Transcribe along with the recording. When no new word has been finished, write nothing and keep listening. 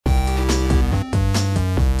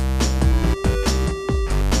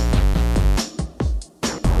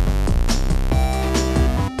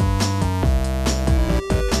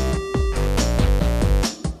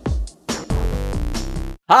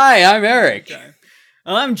Hi, I'm Eric. Okay.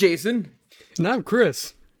 I'm Jason. And I'm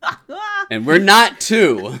Chris. And we're not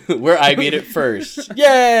two. We're I Beat It First.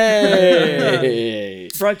 Yay!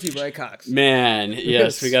 Brought to you by Cox. Man,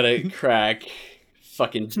 yes, we gotta crack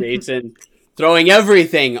fucking Jason throwing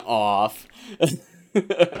everything off.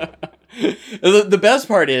 The best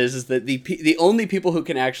part is that the only people who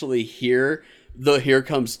can actually hear the "Here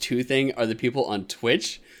Comes Two" thing are the people on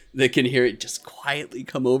Twitch that can hear it just quietly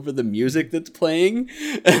come over the music that's playing.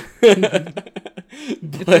 But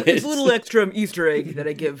It's a little extra Easter egg that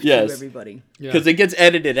I give to everybody. because it gets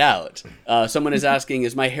edited out. Someone is asking,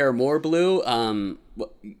 "Is my hair more blue?"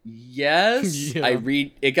 Yes. Yeah.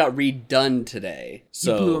 It got redone today.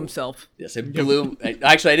 So He blew himself. Yes, it blew.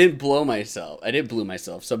 Actually, I didn't blow myself. I didn't blow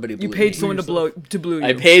myself. Somebody blew You paid me. someone to blue you.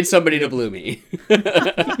 I paid somebody to blue me.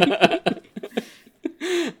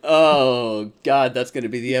 Oh God, that's going to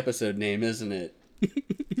be the episode name, isn't it?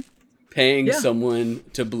 Paying someone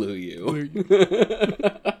to blue you.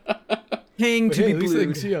 Paying to be At least they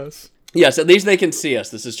can blued. see us. Yes, at least they can see us.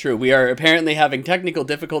 This is true. We are apparently having technical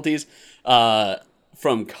difficulties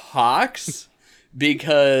from Cox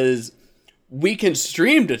because we can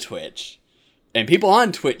stream to Twitch and people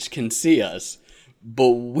on Twitch can see us, but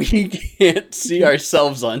we can't see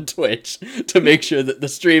ourselves on Twitch to make sure that the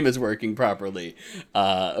stream is working properly.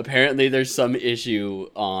 Apparently there's some issue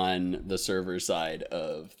on the server side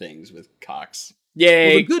of things with Cox.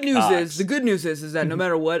 Yay! Well, the good news Cox. is that no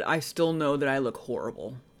matter what, I still know that I look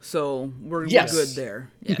horrible. So we're Yes. good there.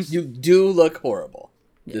 Yes. You do look horrible.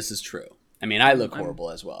 This is true. I mean, I look horrible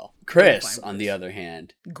as well. Chris, fine, on the other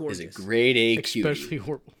hand, Gorgeous. is a grade A cutie. Especially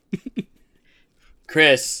horrible.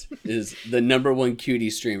 Chris is the number one cutie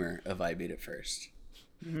streamer of I Beat It First.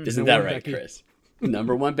 Isn't that Number one right, Becky. Chris?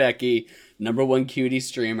 Number one Becky, number one cutie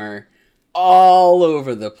streamer, all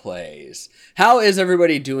over the place. How is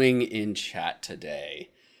everybody doing in chat today?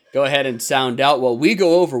 Go ahead and sound out while we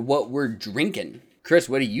go over what we're drinking. Chris,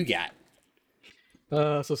 what do you got?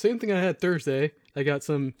 So same thing I had Thursday. I got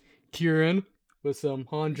some Kirin with some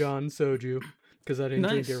Hanjan soju because I didn't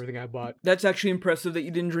drink Nice. everything I bought. That's actually impressive that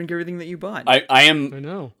you didn't drink everything that you bought. I I am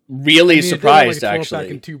know. really I mean, surprised, I did like a 12 actually.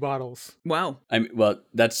 pack in 2 bottles. Wow. Well,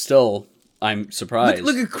 that's still, I'm surprised.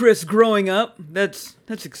 Look at Chris growing up. That's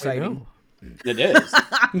I exciting. know. It is.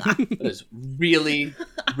 It is really,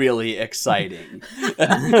 really exciting.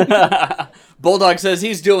 Bulldog says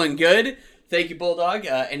he's doing good. Thank you, Bulldog.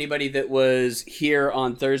 Anybody that was here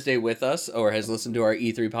on Thursday with us or has listened to our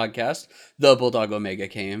E3 podcast, the Bulldog Omega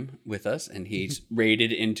came with us and he's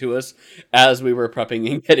raided into us as we were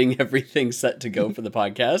prepping and getting everything set to go for the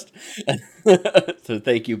podcast. So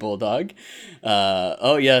thank you, Bulldog.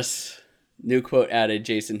 Oh, yes. New quote added,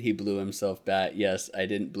 Jason, he blew himself bat. Yes, I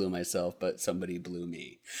didn't blew myself, but somebody blew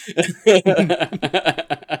me.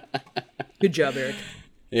 Good job, Eric.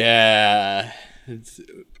 Yeah. It's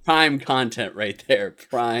prime content right there.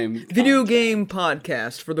 Prime Video content. game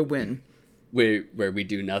podcast for the win. Where we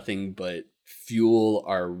do nothing but fuel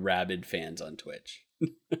our rabid fans on Twitch.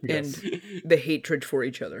 And the hatred for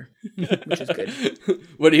each other, which is good.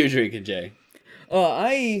 What are you drinking, Jay?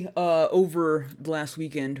 I over the last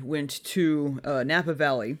weekend went to Napa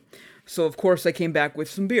Valley, so of course I came back with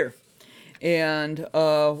some beer, and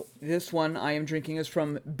this one I am drinking is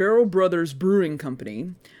from Barrel Brothers Brewing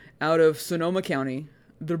Company, out of Sonoma County.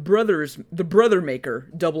 The Brother Maker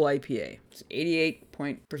Double IPA. It's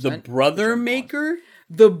 88%. The Brother Maker?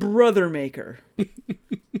 The Brother Maker.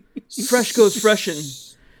 Fresh goes freshin'.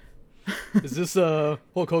 Is this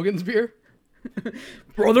Hulk Hogan's beer?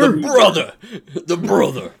 Brother. The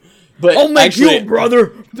brother. But I'll make actually, you,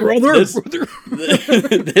 brother.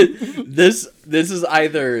 this is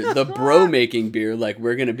either the bro making beer, like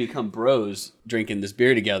we're gonna become bros drinking this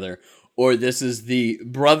beer together, or this is the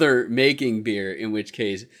brother making beer, in which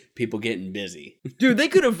case people getting busy. Dude, they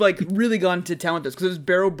could have really gone to town with this because it's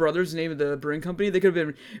Barrel Brothers, the name of the brewing company. They could have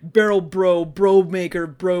been Barrel Bro Maker,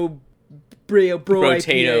 Bro IPA,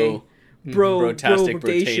 Brotato, Brotastic, brotastic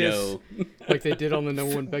brotato. Like they did on the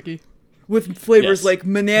number one Becky? with flavors Yes. like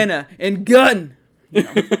banana and gun.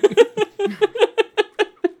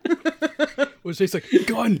 Which tastes like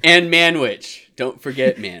gun. And Manwich. Don't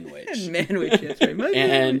forget Manwich. Manwich, that's right.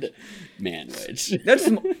 And Manwich. That's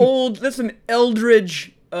some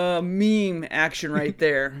Eldridge meme action right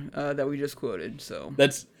there that we just quoted. So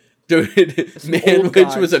That's dude. old Manwich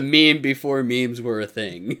gods. was a meme before memes were a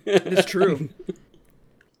thing. it's true.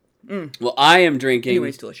 Well, I am drinking.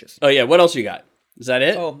 Anyways, delicious. Oh yeah, what else you got? Is that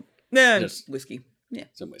it? Oh, nah, Just- whiskey. Yeah.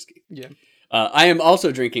 Some whiskey. Yeah. I am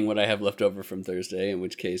also drinking what I have left over from Thursday, in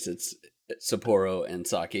which case it's Sapporo and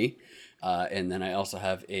sake. And then I also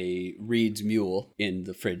have a Reed's Mule in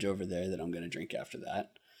the fridge over there that I'm going to drink after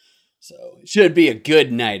that. So it should be a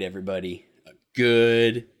good night, everybody. A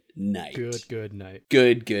good night. Good night.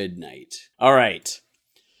 Good night. All right.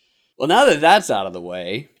 Well, now that that's out of the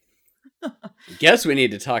way, I guess we need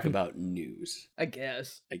to talk about news. I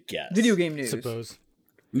guess. Video game news. Suppose.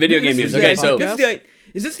 Video game news. Okay, so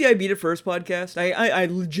is this the I Beat It First podcast? I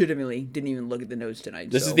legitimately didn't even look at the notes tonight.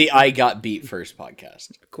 This is the I Got Beat First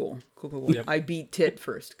podcast. Cool. Yep. I beat tit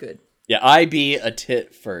first. Good. Yeah, I Be a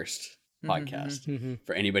Tit First podcast.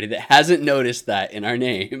 For anybody that hasn't noticed that in our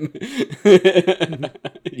name,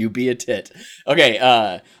 you be a tit.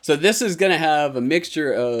 Okay, so this is going to have a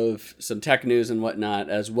mixture of some tech news and whatnot,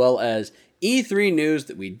 as well as E3 news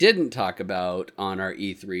that we didn't talk about on our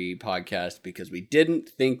E3 podcast because we didn't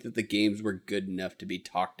think that the games were good enough to be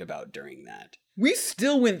talked about during that. We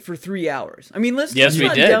still went for 3 hours. I mean, let's Yes, we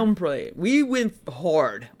not did. downplay it. We went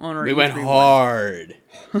hard on our We E3 went one. hard.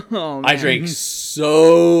 Oh, I man. drank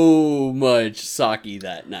so much sake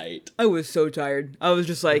that night. I was so tired. I was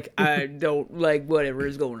just like, I don't like whatever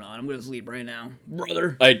is going on. I'm gonna sleep right now,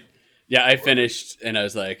 brother. I finished and I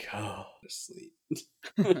was like, oh, sleep.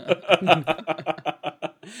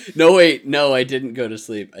 No, I didn't go to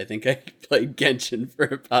sleep. I think I played Genshin for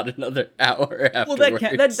about another hour afterwards.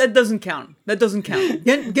 Well, that doesn't count. That doesn't count.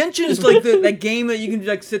 Genshin is like that game that you can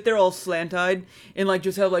like sit there all slant-eyed and like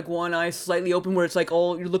just have like one eye slightly open, where it's like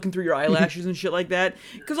all you're looking through your eyelashes and shit like that.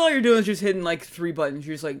 Because all you're doing is just hitting like 3 buttons.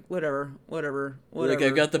 You're just like whatever. Like I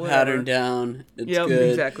got the pattern down. It's Yep, good.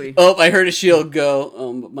 exactly. Oh, I heard a shield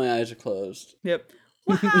go. But my eyes are closed. Yep.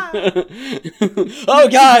 Oh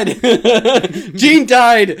God! Jean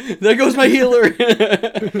died. There goes my healer.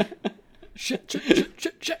 Shit.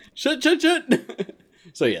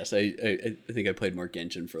 So yes, I think I played more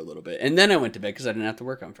Genshin for a little bit, and then I went to bed because I didn't have to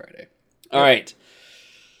work on Friday. All right.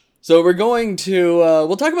 So we're going to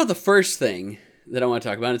we'll talk about the first thing that I want to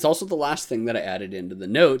talk about. It's also the last thing that I added into the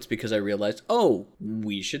notes because I realized,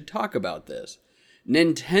 we should talk about this.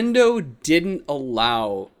 Nintendo didn't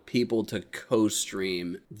allow people to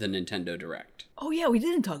co-stream the Nintendo Direct. Oh yeah, we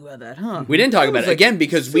didn't talk about that, huh? We didn't talk about it like again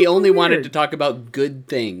because we only wanted weird. to talk about good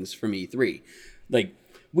things from E3. Like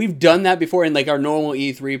we've done that before in like our normal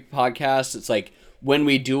E3 podcasts. It's like when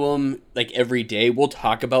we do them like every day, we'll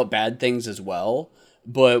talk about bad things as well.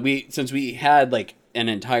 But since we had like an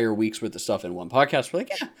entire week's worth of stuff in one podcast, we're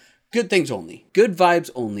like, yeah, good things only, good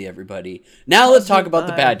vibes only, everybody. Now let's talk about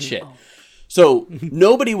the bad shit. So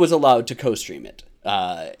nobody was allowed to co-stream it.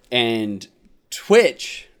 And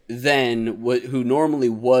Twitch then, who normally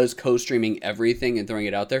was co-streaming everything and throwing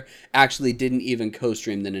it out there, actually didn't even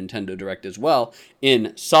co-stream the Nintendo Direct as well,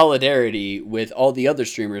 in solidarity with all the other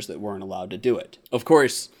streamers that weren't allowed to do it. Of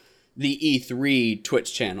course, the E3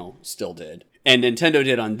 Twitch channel still did. And Nintendo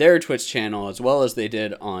did on their Twitch channel as well as they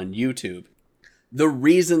did on YouTube. The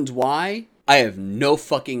reasons why, I have no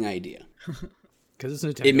fucking idea. Because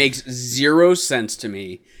it's Nintendo. It makes zero sense to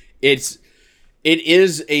me. It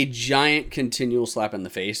is a giant continual slap in the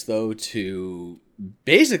face, though, to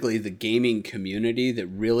basically the gaming community that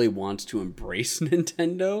really wants to embrace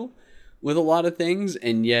Nintendo with a lot of things,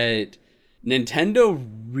 and yet Nintendo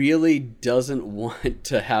really doesn't want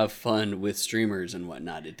to have fun with streamers and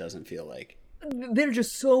whatnot, it doesn't feel like. They're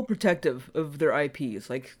just so protective of their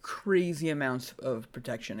IPs, like crazy amounts of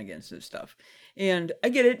protection against this stuff. And I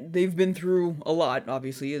get it, they've been through a lot,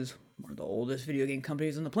 obviously, as one of the oldest video game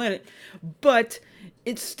companies on the planet, but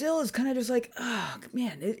it still is kind of just like, oh,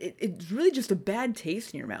 man, it's really just a bad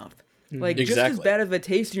taste in your mouth. Like, just as bad of a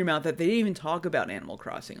taste in your mouth that they didn't even talk about Animal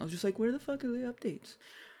Crossing. I was just like, where the fuck are the updates?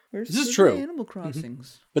 Where's This is true. the Animal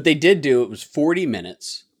Crossings? But they did it was 40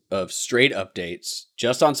 minutes of straight updates,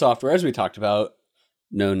 just on software, as we talked about.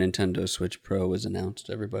 No Nintendo Switch Pro was announced,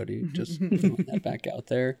 everybody. Just throwing that back out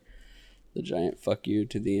there. The giant fuck you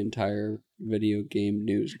to the entire video game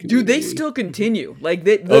news community. Dude, they still continue. Like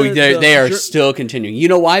they are still continuing. You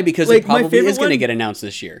know why? Because like, it probably is going to one- get announced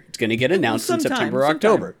this year. It's going to get announced in September or sometime.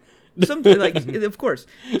 October. Like, of course,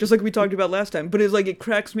 just like we talked about last time. But it's like it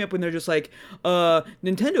cracks me up when they're just like,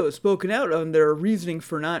 Nintendo has spoken out on their reasoning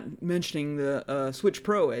for not mentioning the Switch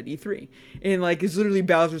Pro at E3, and like it's literally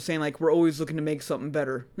Bowser saying like we're always looking to make something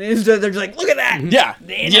better. And instead they're just like, look at that, Yeah,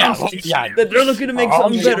 they announced it. That they're looking to make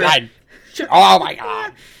something better. Oh my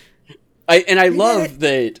god! I love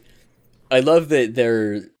that. I love that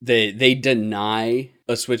they deny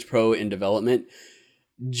a Switch Pro in development.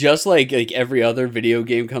 Just like every other video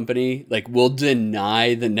game company, like will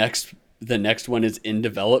deny the next one is in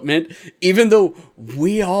development, even though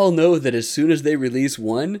we all know that as soon as they release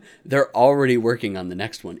one, they're already working on the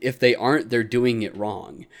next one. If they aren't, they're doing it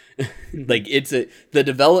wrong. Like the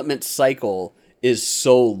development cycle is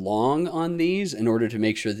so long on these in order to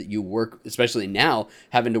make sure that you work, especially now,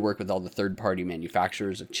 having to work with all the third-party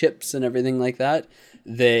manufacturers of chips and everything like that,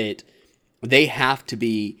 that they have to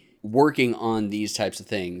be working on these types of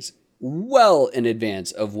things well in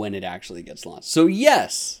advance of when it actually gets launched. So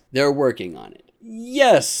yes, they're working on it.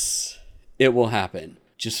 Yes, it will happen.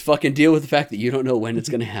 Just fucking deal with the fact that you don't know when it's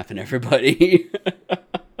going to happen, everybody.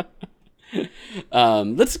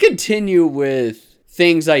 Let's continue with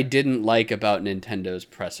things I didn't like about Nintendo's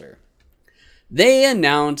presser. They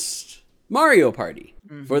announced Mario Party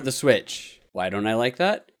for the Switch. Why don't I like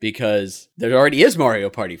that? Because there already is Mario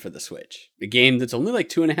Party for the Switch, a game that's only like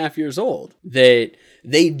 2.5 years old, that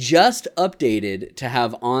they just updated to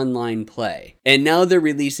have online play. And now they're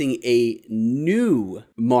releasing a new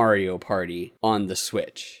Mario Party on the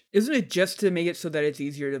Switch. Isn't it just to make it so that it's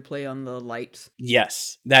easier to play on the lights?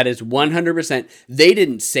 Yes, that is 100%. They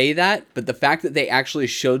didn't say that, but the fact that they actually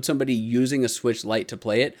showed somebody using a Switch Lite to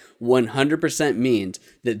play it 100% means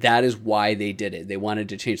that that is why they did it. They wanted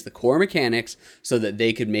to change the core mechanics so that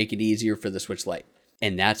they could make it easier for the Switch Lite.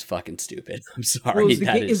 And that's fucking stupid. I'm sorry. Well,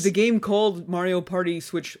 is the game called Mario Party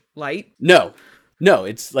Switch Lite? No,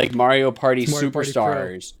 it's like Mario Party Mario Party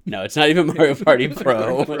Superstars. No, it's not even Mario Party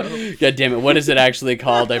Pro. God damn it. What is it actually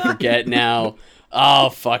called? I forget now. Oh,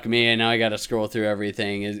 fuck me. And now I got to scroll through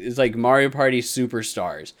everything. It's like Mario Party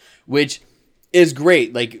Superstars, which is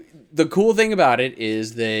great. Like, the cool thing about it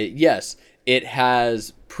is that, yes, it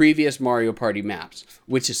has previous Mario Party maps,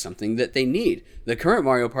 which is something that they need. The current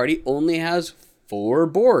Mario Party only has 4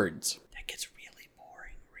 boards. That gets really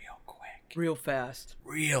boring real quick. Real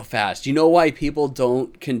fast. You know why people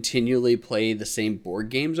don't continually play the same board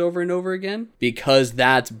games over and over again? Because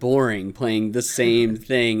that's boring, playing the same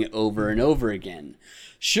thing over and over again.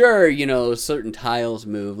 Sure, you know, certain tiles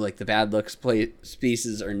move, like the bad luck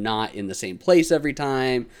pieces are not in the same place every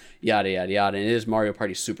time, yada, yada, yada. And it is Mario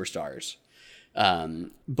Party Superstars.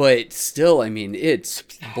 But still, I mean, it's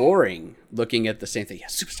boring looking at the same thing. Yeah,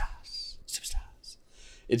 Superstars.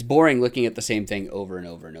 It's boring looking at the same thing over and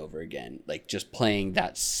over and over again, like just playing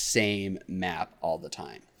that same map all the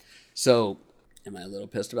time. So, am I a little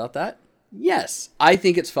pissed about that? Yes, I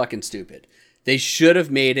think it's fucking stupid. They should have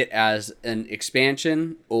made it as an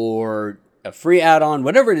expansion or a free add-on,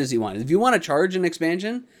 whatever it is you want. If you want to charge an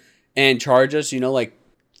expansion and charge us, you know, like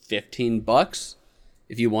 $15,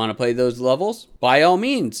 if you want to play those levels, by all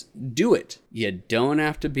means, do it. You don't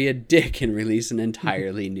have to be a dick and release an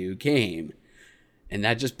entirely new game. And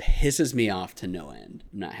that just pisses me off to no end.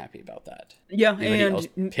 I'm not happy about that. Yeah, Anybody else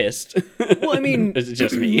pissed? Well, I mean, is it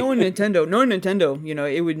just me? knowing Nintendo, you know,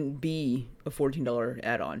 it wouldn't be a $14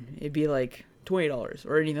 add-on. It'd be like $20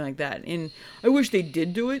 or anything like that. And I wish they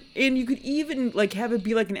did do it. And you could even like have it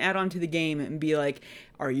be like an add-on to the game and be like,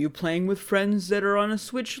 are you playing with friends that are on a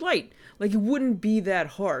Switch Lite? Like, it wouldn't be that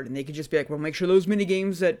hard. And they could just be like, well, make sure those mini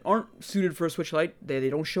games that aren't suited for a Switch Lite, they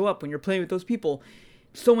don't show up when you're playing with those people.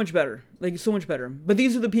 So much better. Like, so much better. But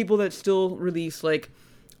these are the people that still release, like,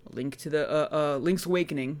 Link's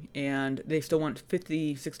Awakening, and they still want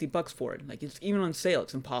 $50-$60 for it. Like, it's even on sale.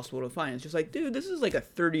 It's impossible to find. It's just like, dude, this is like a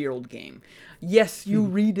 30-year-old game. Yes, you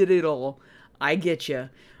redid it all. I get you.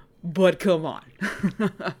 But come on.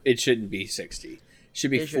 It shouldn't be 60. It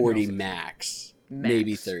should be 40 max.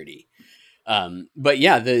 Maybe 30. But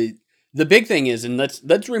yeah, the big thing is, and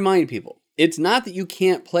let's remind people, it's not that you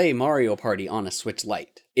can't play Mario Party on a Switch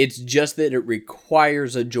Lite. It's just that it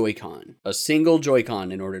requires a Joy-Con, a single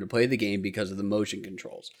Joy-Con, in order to play the game because of the motion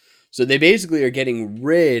controls. So they basically are getting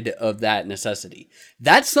rid of that necessity.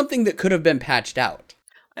 That's something that could have been patched out.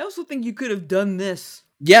 I also think you could have done this.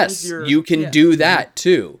 Yes, you can do that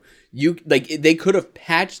too. They could have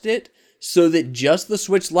patched it so that just the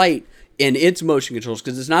Switch Lite and its motion controls,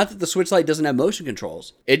 because it's not that the Switch Lite doesn't have motion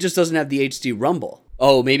controls. It just doesn't have the HD Rumble.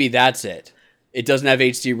 Oh, maybe that's it. It doesn't have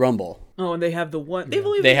HD Rumble. Oh, and they have the one.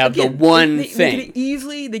 They have the one thing.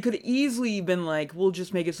 They could have easily been like, we'll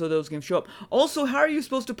just make it so those games show up. Also, how are you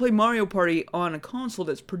supposed to play Mario Party on a console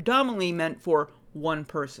that's predominantly meant for one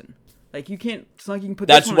person? Like, you can't. It's not like you can put.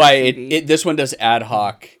 That's this one why on TV. this one does ad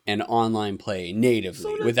hoc and online play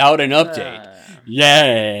natively without an update.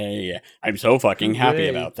 Yay! I'm so fucking happy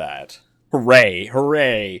about that.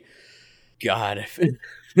 Hooray! God,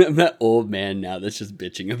 I'm that old man now that's just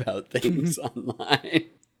bitching about things online.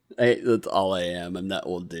 That's all I am. I'm that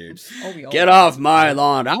old dude. Get off my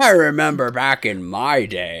lawn. I remember back in my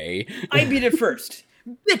day. I beat it first.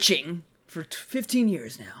 Bitching for 15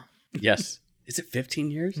 years now. Yes. Is it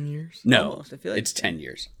 15 years? No. Almost. I feel like it's 10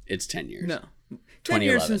 years. It's 10 years. No. 10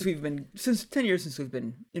 years since we've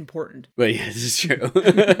been important. But yeah, this is true.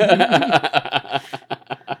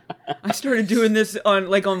 I started doing this on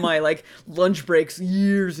my lunch breaks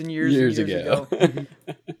years and years ago.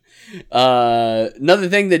 Another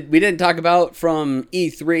thing that we didn't talk about from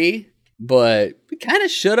E3, but we kind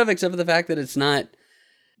of should have, except for the fact that it's not,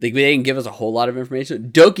 like, they didn't give us a whole lot of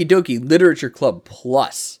information. Doki Doki Literature Club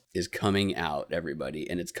Plus is coming out, everybody,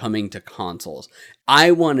 and it's coming to consoles.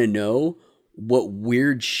 I want to know what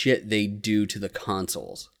weird shit they do to the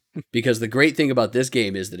consoles. Because the great thing about this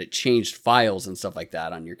game is that it changed files and stuff like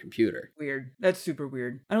that on your computer. Weird. That's super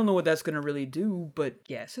weird. I don't know what that's going to really do, but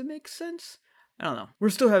yes, it makes sense. I don't know. We're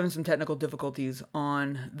still having some technical difficulties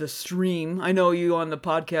on the stream. I know you on the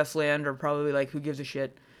podcast land are probably like, who gives a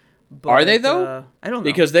shit? But, are they though? I don't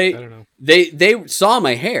know. Because I don't know. they saw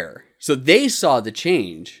my hair. So they saw the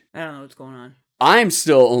change. I don't know what's going on. I'm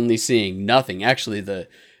still only seeing nothing. Actually,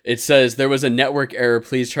 it says there was a network error.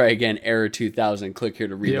 Please try again. Error 2000. Click here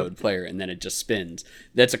to reload player, and then it just spins.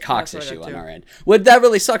 That's a Cox issue on our end. What that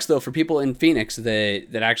really sucks though for people in Phoenix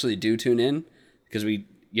that actually do tune in, because we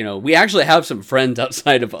actually have some friends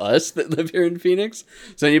outside of us that live here in Phoenix.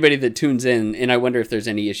 So anybody that tunes in, and I wonder if there's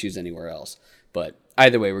any issues anywhere else. But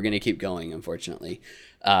either way, we're going to keep going, unfortunately.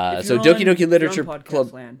 So Doki Doki Literature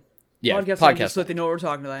Club. Land. Yeah, podcast just so that they know what we're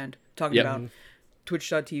talking about.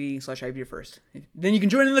 Twitch.tv/IBFirst. Then you can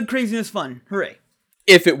join in the craziness fun. Hooray.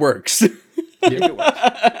 If it works. But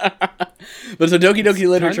so Doki Doki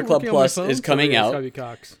Literature Club Plus is coming out.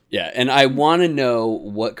 Yeah, and I want to know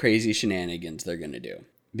what crazy shenanigans they're going to do.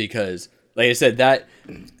 Because, like I said, that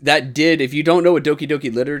did, if you don't know what Doki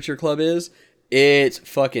Doki Literature Club is, it's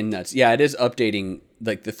fucking nuts. Yeah, it is updating,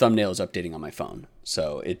 like the thumbnail is updating on my phone.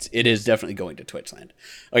 So it is definitely going to Twitchland.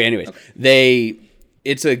 Okay, anyways,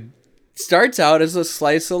 starts out as a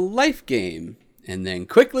slice of life game and then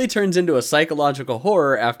quickly turns into a psychological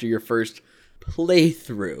horror after your first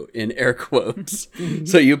playthrough, in air quotes.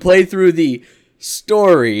 So you play through the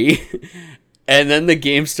story and then the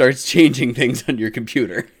game starts changing things on your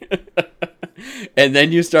computer. And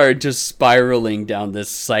then you start just spiraling down this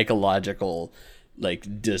psychological,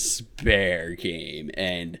 like, despair game.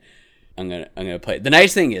 And I'm gonna play it. The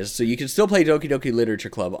nice thing is, so you can still play Doki Doki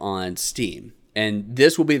Literature Club on Steam. And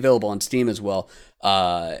this will be available on Steam as well.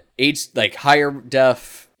 Higher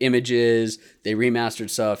def images. They remastered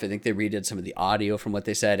stuff. I think they redid some of the audio from what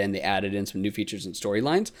they said, and they added in some new features and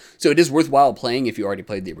storylines. So it is worthwhile playing if you already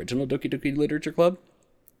played the original Doki Doki Literature Club.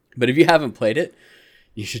 But if you haven't played it,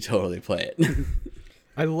 you should totally play it.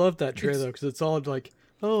 I love that trailer because it's all like,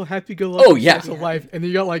 oh, happy-go-lucky, slice of life, and then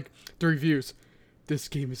you got like the reviews. This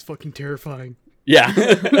game is fucking terrifying. Yeah.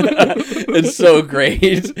 It's so great.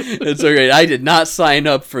 It's so great. I did not sign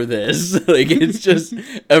up for this. Like, it's just,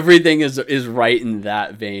 everything is right in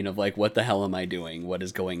that vein of like, what the hell am I doing? What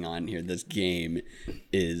is going on here? This game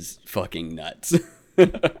is fucking nuts.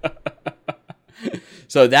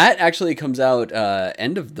 So that actually comes out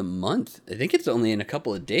end of the month. I think it's only in a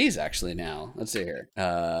couple of days actually now. Let's see here.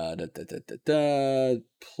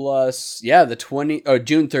 Plus, yeah,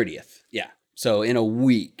 June 30th. Yeah. So in a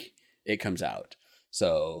week it comes out.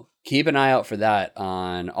 So keep an eye out for that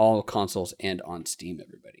on all consoles and on Steam,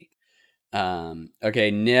 everybody.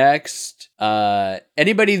 Okay, next.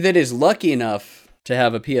 Anybody that is lucky enough to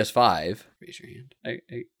have a PS5, raise your hand. I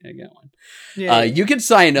got one. Yeah. You can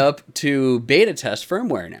sign up to beta test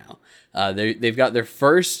firmware now. They've got their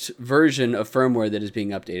first version of firmware that is being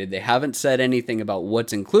updated. They haven't said anything about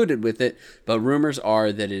what's included with it, but rumors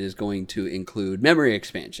are that it is going to include memory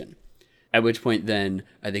expansion. At which point, then,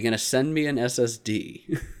 are they going to send me an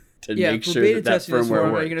SSD to make sure that firmware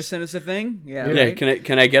works? Are you going to send us a thing? Yeah. Right.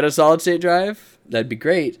 Can I get a solid state drive? That'd be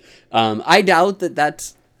great. I doubt that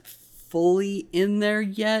that's fully in there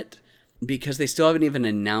yet, because they still haven't even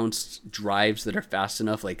announced drives that are fast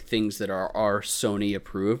enough, like things that are Sony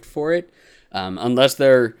approved for it, unless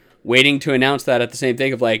they're waiting to announce that at the same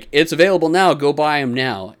thing of like, it's available now, go buy them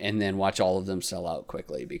now, and then watch all of them sell out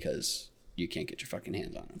quickly because you can't get your fucking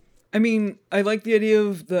hands on them. I mean, I like the idea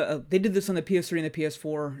of they did this on the PS3 and the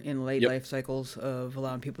PS4 in late life cycles of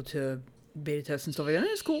allowing people to beta test and stuff like that. And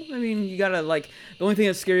it's cool. I mean, you gotta the only thing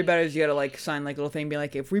that's scary about it is you gotta sign a little thing being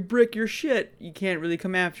like, if we brick your shit, you can't really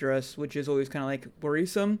come after us, which is always kind of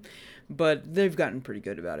worrisome. But they've gotten pretty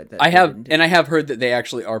good about it. I have heard that they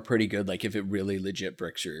actually are pretty good. Like if it really legit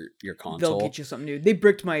bricks your console, they'll get you something new. They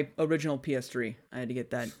bricked my original PS3. I had to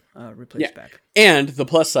get that replaced back. And the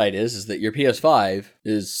plus side is that your PS5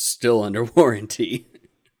 is still under warranty.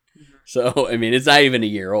 Mm-hmm. So I mean, it's not even a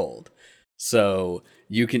year old. So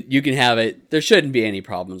you can have it. There shouldn't be any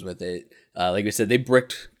problems with it. Like I said, they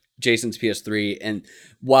bricked Jason's PS3, and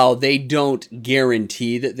while they don't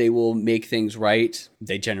guarantee that they will make things right,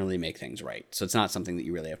 they generally make things right. So it's not something that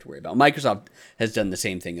you really have to worry about. Microsoft has done the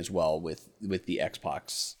same thing as well with the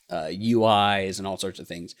Xbox UIs and all sorts of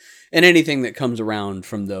things. And anything that comes around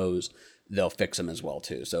from those, they'll fix them as well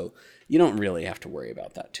too. So you don't really have to worry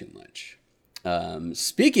about that too much.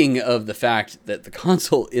 Speaking of the fact that the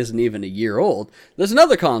console isn't even a year old, there's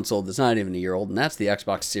another console that's not even a year old, and that's the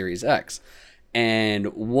Xbox Series X.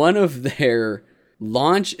 And one of their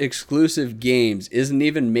launch exclusive games isn't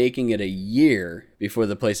even making it a year before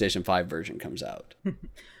the PlayStation 5 version comes out. I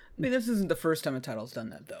mean, this isn't the first time a title's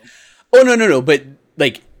done that, though. Oh, no. But,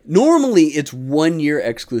 like, normally it's 1 year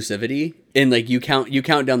exclusivity, and, like, you count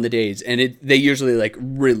down the days, and they usually, like,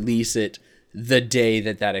 release it the day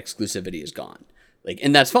that exclusivity is gone. Like,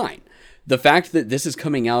 and that's fine. The fact that this is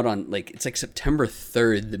coming out on, like, it's like September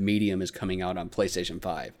 3rd, the Medium is coming out on PlayStation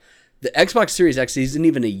 5. The Xbox Series X isn't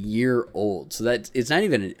even a year old, so it's not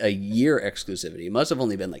even a year exclusivity. It must have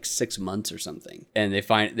only been like 6 months or something, and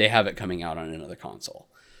they have it coming out on another console.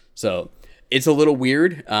 So it's a little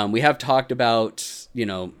weird. We have talked about, you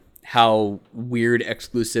know, how weird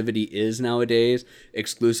exclusivity is nowadays.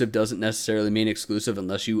 Exclusive doesn't necessarily mean exclusive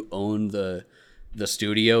unless you own the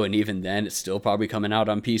studio, and even then it's still probably coming out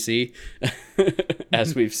on PC,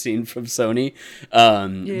 as we've seen from Sony.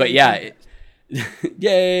 But yeah.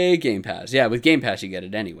 Yay, Game Pass. Yeah, with Game Pass you get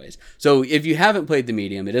it anyways. So if you haven't played the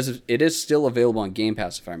Medium, it is still available on Game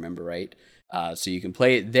Pass if I remember right. So you can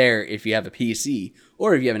play it there if you have a PC,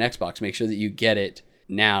 or if you have an Xbox, make sure that you get it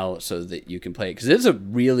now so that you can play it, because it's a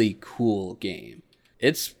really cool game.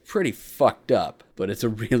 It's pretty fucked up, but it's a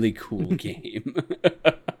really cool game.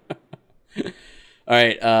 All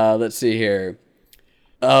right, let's see here.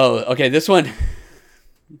 Oh, okay, this one.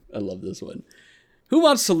 I love this one. Who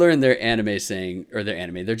wants to learn their Japanese saying for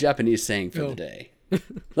the day?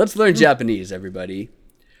 Let's learn Japanese, everybody.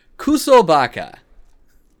 Kusobaka.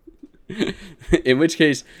 In which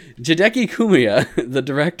case, Hideki Kamiya, the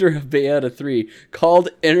director of Bayonetta 3, called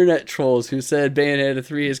internet trolls who said Bayonetta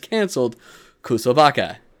 3 is canceled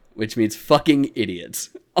Kusobaka, which means fucking idiots,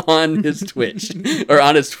 on his Twitch. Or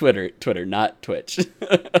on his Twitter, not Twitch.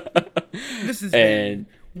 This is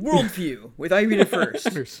Worldview with Ivy the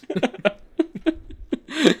First.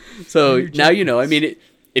 So now you know. I mean,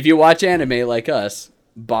 if you watch anime like us,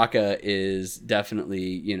 baka is definitely,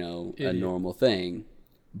 you know, a normal thing.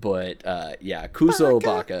 But yeah, Kuso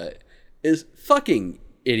baka is fucking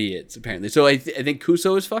idiots apparently. So I think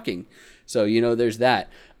Kuso is fucking. So you know, there's that.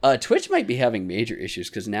 Twitch might be having major issues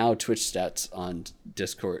because now Twitch stats on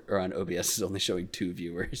Discord or on OBS is only showing 2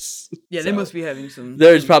 viewers. Yeah, so they must be having some.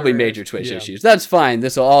 There's probably major Twitch issues. That's fine.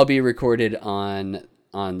 This will all be recorded on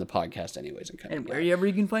the podcast anyways, and wherever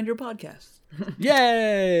you can find your podcasts.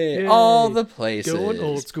 Yay! All the places. Going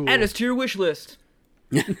old school. Add us to your wish list.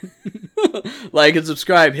 Like and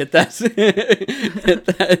subscribe. Hit that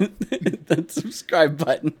subscribe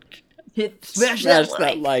button. Smash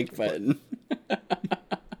that like button.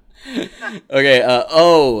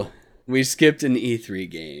 Okay. We skipped an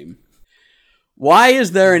E3 game. Why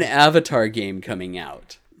is there an Avatar game coming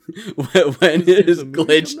out? When is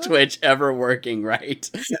Glitch Twitch ever working right?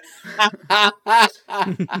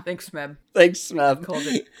 Thanks, Smeb.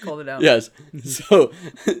 Called it out. Yes. So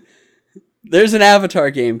there's an Avatar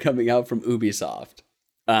game coming out from Ubisoft.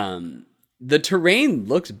 The terrain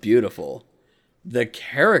looks beautiful. The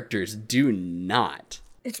characters do not.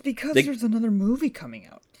 It's because there's another movie coming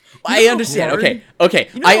out. I understand. Okay.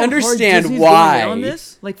 I understand why. On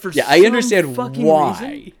this? Like for I understand why.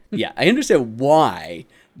 Reason? Yeah, I understand why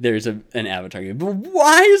there's an Avatar game. But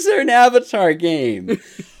why is there an Avatar game?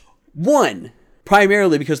 One,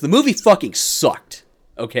 primarily because the movie fucking sucked.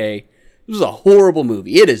 Okay? This was a horrible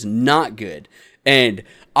movie. It is not good. And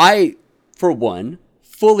I, for one,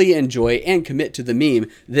 fully enjoy and commit to the meme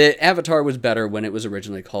that Avatar was better when it was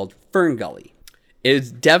originally called Fern Gully. It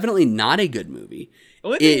is definitely not a good movie. The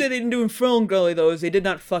only thing that they didn't do in Fern Gully, though, is they did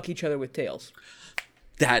not fuck each other with tails.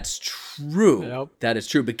 That's true. Yep. That is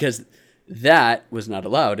true, because that was not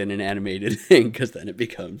allowed in an animated thing, because then it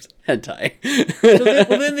becomes hentai.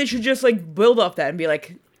 So then they should just like build off that and be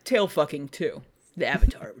like, tail fucking too. The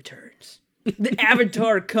Avatar returns. The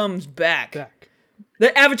Avatar comes back.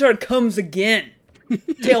 The Avatar comes again.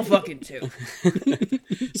 Tail fucking too.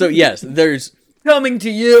 So yes, there's coming to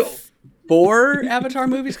you. 4 Avatar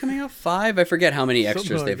movies coming out? 5? I forget how many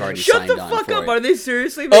extras they've already signed on for. Shut the fuck up! It. Are they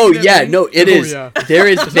seriously? Oh yeah, no, it is. Yeah. There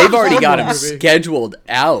is. They've already got them scheduled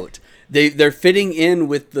out. They're fitting in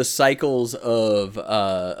with the cycles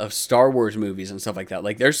of Star Wars movies and stuff like that.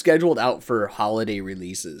 Like they're scheduled out for holiday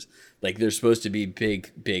releases. Like they're supposed to be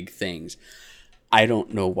big things. I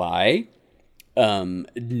don't know why.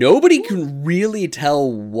 Nobody can really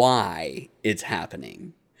tell why it's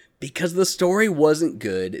happening. Because the story wasn't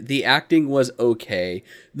good, the acting was okay,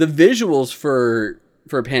 the visuals for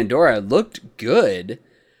Pandora looked good.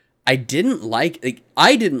 I didn't like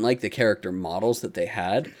the character models that they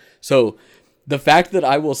had. So the fact that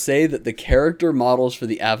I will say that the character models for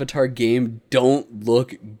the Avatar game don't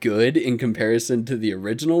look good in comparison to the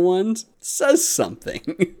original ones says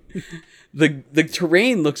something. The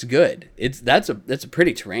terrain looks good. That's a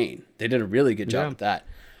pretty terrain. They did a really good job with that.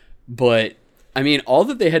 But I mean, all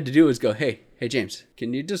that they had to do was go, hey James,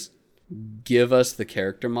 can you just give us the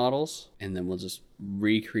character models and then we'll just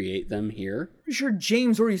recreate them here? I'm sure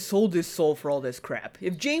James already sold his soul for all this crap.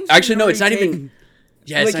 If James actually no, it's not even.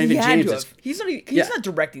 Yeah, it's not even James. He's not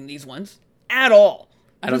directing these ones at all.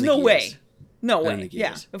 There's no way. No way.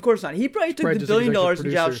 Yeah, of course not. He probably took the $1 billion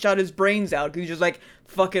and shot his brains out because he's just like,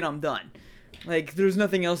 fuck it, I'm done. Like, there's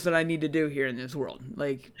nothing else that I need to do here in this world.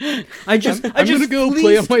 Like, I just gonna go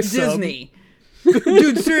play on my Disney.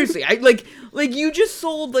 Dude, seriously, like you just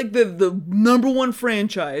sold like the #1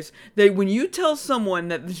 franchise that when you tell someone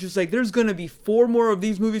that it's just like there's gonna be 4 more of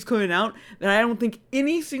these movies coming out, then I don't think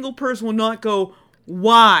any single person will not go,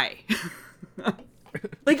 why?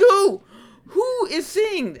 Like who is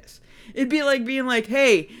saying this? It'd be like being like,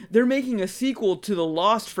 hey, they're making a sequel to the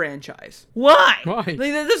Lost franchise. Why? Like,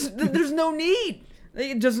 there's no need.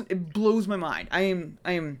 Like, it blows my mind. I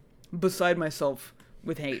am beside myself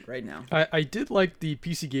with hate right now. I did like the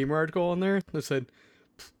PC Gamer article on there that said,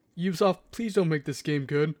 Ubisoft, please don't make this game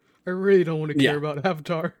good. I really don't want to care about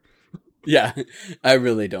Avatar. Yeah, I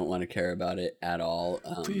really don't want to care about it at all.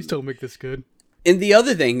 Please don't make this good. And the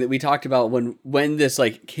other thing that we talked about when this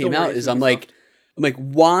like came out is I'm like,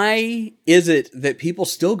 why is it that people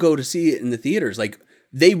still go to see it in the theaters? Like,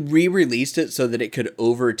 they re-released it so that it could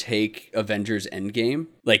overtake Avengers Endgame,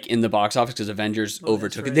 like in the box office, because Avengers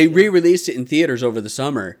overtook it. They re-released it in theaters over the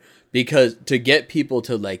summer because to get people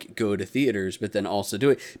to like go to theaters, but then also do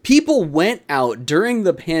it. People went out during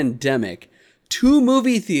the pandemic to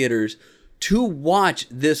movie theaters to watch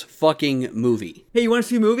this fucking movie. Hey, you want to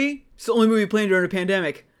see a movie? It's the only movie playing during a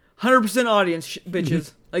pandemic. 100% audience,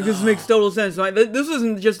 bitches. Like, this makes total sense.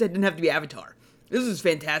 This didn't have to be Avatar. This is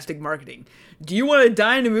fantastic marketing. Do you want to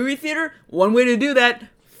die in a movie theater? One way to do that,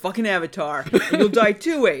 fucking Avatar. And you'll die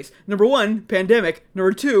 2 ways. Number 1, pandemic.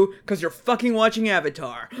 Number 2, because you're fucking watching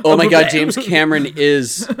Avatar. Oh my god, James Cameron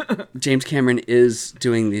is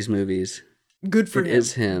doing these movies. Good for him. It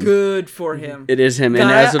is him. Good for him. It is him. And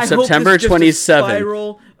as of September 27th.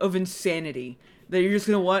 Spiral of insanity. That you're just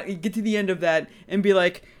going to get to the end of that and be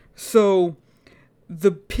like, so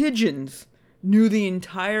the pigeons knew the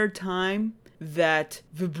entire time that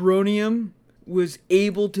vibranium was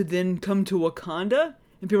able to then come to Wakanda?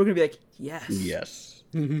 And people are going to be like, yes. Yes.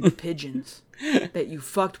 The pigeons that you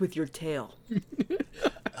fucked with your tail.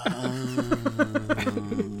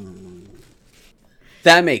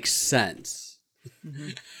 That makes sense.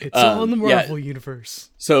 It's all in the Marvel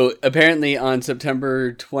universe. So apparently on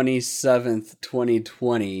September 27th,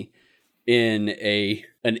 2020, in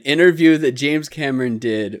an interview that James Cameron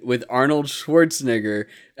did with Arnold Schwarzenegger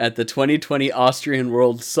at the 2020 Austrian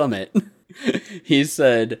World Summit, he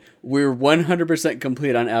said, we're 100%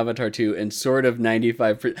 complete on Avatar 2 and sort of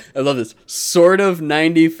 95%. I love this. Sort of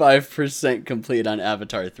 95% complete on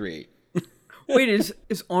Avatar 3. Wait, is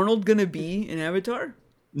Arnold gonna be in Avatar?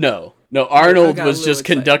 No, Arnold was just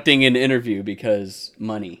conducting an interview because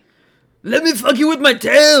money. Let me fuck you with my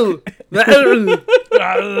tail!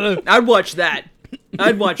 I'd watch that.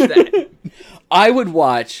 I would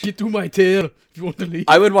watch... Get through my tail if you want to leave.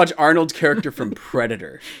 I would watch Arnold's character from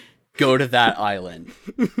Predator go to that island.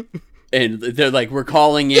 And they're like, we're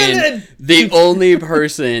calling in the only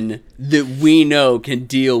person that we know can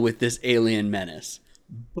deal with this alien menace.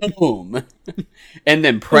 Boom. And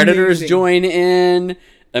then Predators join in.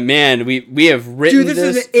 Man, we have written this. Dude,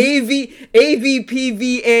 this is an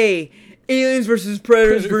AVPVA. Aliens versus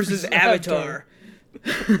Predators versus Avatar.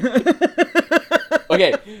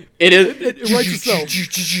 Okay, it is. It writes itself.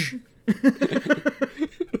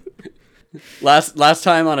 Last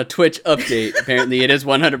time on a Twitch update, apparently it is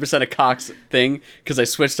 100% a Cox thing because I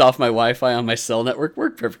switched off my Wi-Fi on my cell network.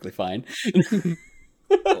 Worked perfectly fine.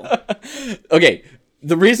 Okay,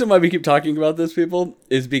 the reason why we keep talking about this, people,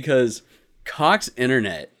 is because Cox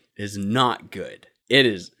internet is not good. It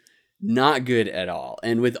is not good at all.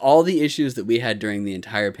 And with all the issues that we had during the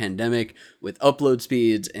entire pandemic with upload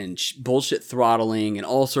speeds and bullshit throttling and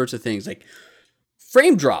all sorts of things, like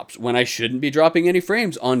frame drops when I shouldn't be dropping any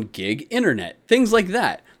frames on gig internet, things like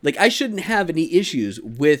that. Like, I shouldn't have any issues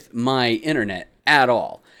with my internet at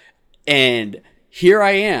all. And here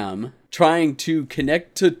I am trying to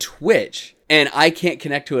connect to Twitch, and I can't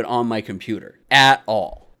connect to it on my computer at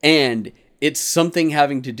all. And it's something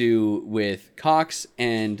having to do with Cox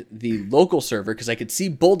and the local server, because I could see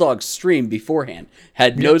Bulldog's stream beforehand.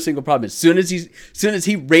 Had no single problem. As soon as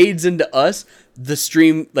he raids into us, the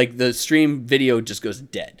stream video just goes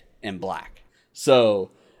dead and black.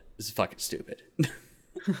 So this is fucking stupid.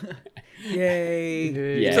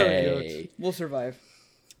 Yay. Yay. We'll survive.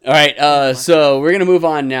 All right, so we're gonna move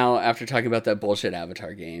on now after talking about that bullshit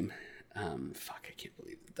Avatar game. Fuck, I can't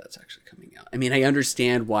believe that's actually coming out. I mean, I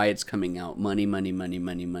understand why it's coming out. Money,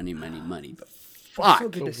 but fuck. It's so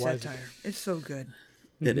good to satire. It's so good.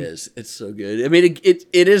 It is. It's so good. I mean, it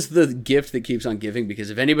is the gift that keeps on giving, because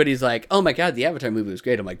if anybody's like, oh my God, the Avatar movie was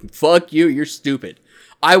great, I'm like, fuck you, you're stupid.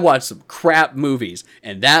 I watched some crap movies,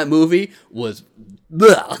 and that movie was...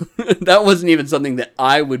 that wasn't even something that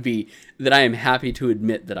I am happy to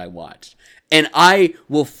admit that I watched. And I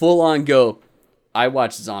will full on go, I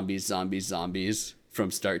watched zombies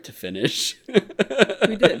from start to finish.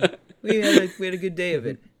 We did. We had a good day of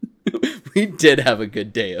it. We did have a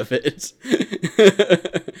good day of it.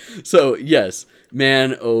 So, yes,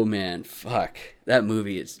 man, oh man, fuck. That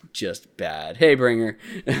movie is just bad. Hey, Bringer.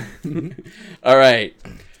 All right.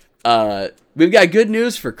 We've got good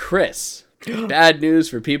news for Chris. Bad news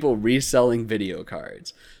for people reselling video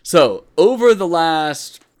cards. So, over the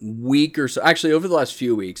last week or so, actually over the last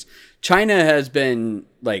few weeks, China has been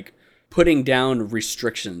like putting down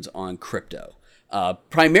restrictions on crypto.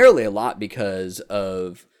 Primarily a lot because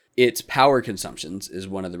of its power consumptions is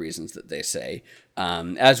one of the reasons that they say,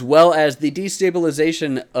 as well as the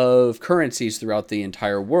destabilization of currencies throughout the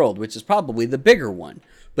entire world, which is probably the bigger one.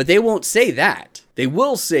 But they won't say that. They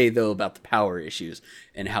will say, though, about the power issues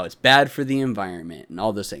and how it's bad for the environment and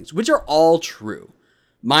all those things, which are all true.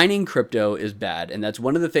 Mining crypto is bad, and that's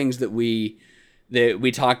one of the things that we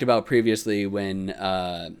talked about previously when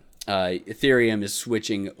Ethereum is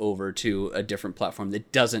switching over to a different platform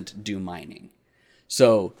that doesn't do mining.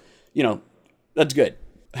 So, that's good.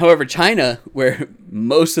 However, China, where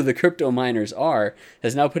most of the crypto miners are,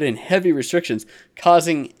 has now put in heavy restrictions,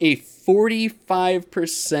 causing a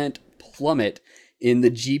 45% plummet in the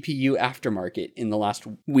GPU aftermarket in the last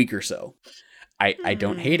week or so. I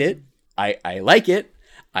don't hate it. I like it.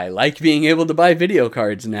 I like being able to buy video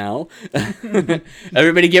cards now.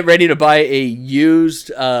 Everybody get ready to buy a used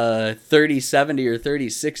 3070 or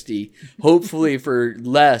 3060, hopefully for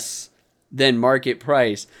less than market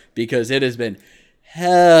price, because it has been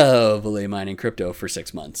heavily mining crypto for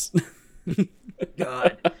 6 months.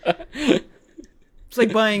 God. It's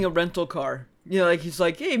like buying a rental car. He's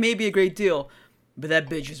like, hey, maybe a great deal, but that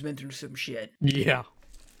bitch has been through some shit. Yeah.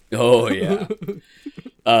 Oh, yeah.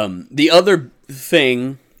 The other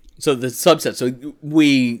thing, so the subset, so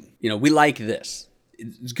we like this.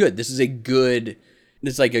 It's good. This is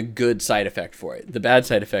like a good side effect for it. The bad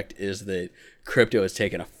side effect is that crypto has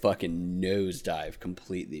taken a fucking nosedive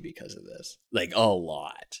completely because of this. Like, a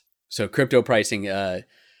lot. So crypto pricing,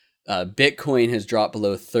 Bitcoin has dropped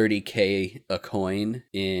below 30K a coin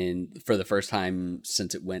for the first time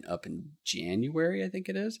since it went up in January, I think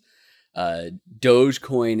it is.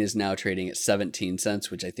 Dogecoin is now trading at 17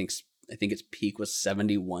 cents, which I think its peak was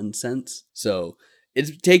 71 cents. So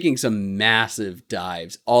it's taking some massive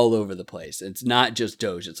dives all over the place. It's not just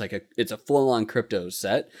Doge. It's a full-on crypto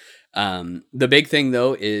set. The big thing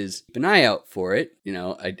though is keep an eye out for it.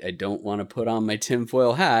 I don't want to put on my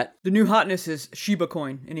tinfoil hat. The new hotness is Shiba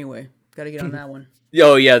Coin. Anyway, got to get on that one.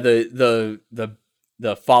 Oh yeah, the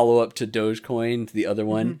follow-up to Dogecoin, the other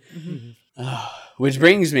one. Which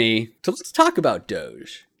brings me to, let's talk about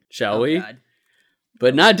Doge, shall we? God.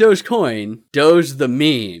 But not Dogecoin, Doge the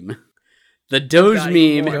meme. The Doge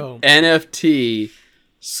meme NFT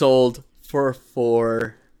sold for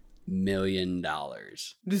 $4 million.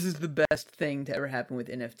 This is the best thing to ever happen with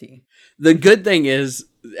NFT. The good thing is,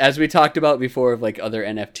 as we talked about before of like other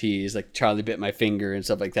NFTs, like Charlie Bit My Finger and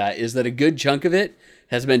stuff like that, is that a good chunk of it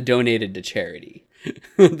has been donated to charity.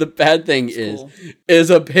 The bad thing is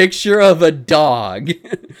a picture of a dog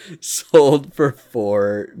sold for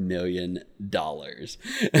 $4 million.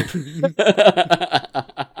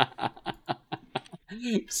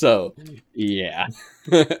 So, yeah.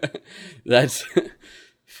 That's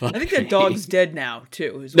I think that dog's dead now,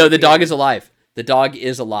 too. No, the dog is alive. The dog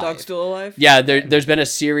is alive. Dog's still alive? Yeah, there's been a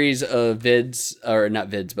series of vids, or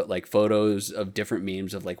not vids, but like photos of different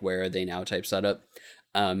memes of like where are they now type setup.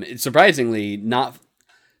 It's surprisingly not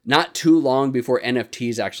not too long before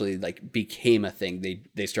NFTs actually like became a thing.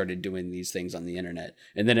 They started doing these things on the internet,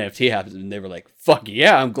 and then NFT happened, and they were like, "Fuck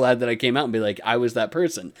yeah, I'm glad that I came out and be like I was that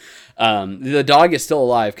person." The dog is still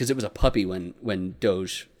alive because it was a puppy when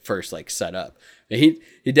Doge first like set up. He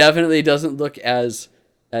definitely doesn't look as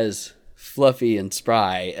fluffy and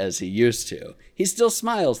spry as he used to. He still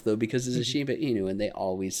smiles though because he's a Shiba Inu, and they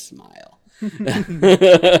always smile.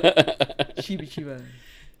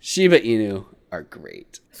 Shiba Inu are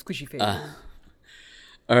great. Squishy face.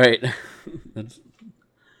 All right,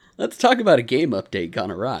 let's talk about a game update gone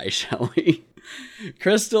awry, shall we?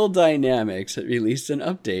 Crystal Dynamics released an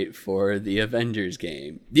update for the Avengers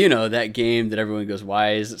game. You know, that game that everyone goes,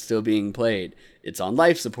 why is it still being played? It's on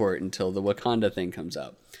life support until the Wakanda thing comes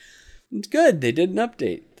out. It's good. They did an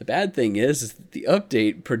update. The bad thing is that the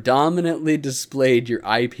update predominantly displayed your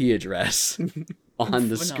IP address on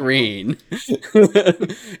the screen.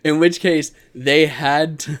 In which case, they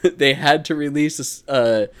had to release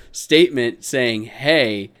a statement saying,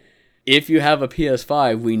 hey, if you have a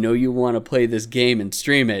PS5, we know you want to play this game and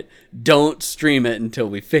stream it. Don't stream it until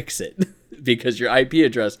we fix it. Because your IP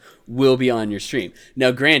address will be on your stream. Now,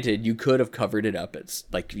 granted, you could have covered it up. It's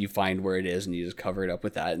like you find where it is and you just cover it up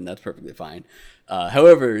with that, and that's perfectly fine.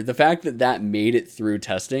 However, the fact that made it through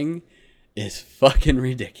testing is fucking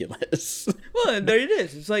ridiculous. Well, there it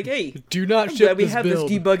is. It's like, hey, do not I'm ship glad we this have build.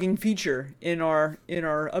 this debugging feature in our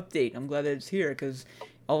update. I'm glad that it's here because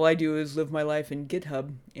all I do is live my life in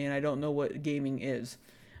GitHub, and I don't know what gaming is.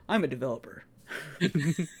 I'm a developer.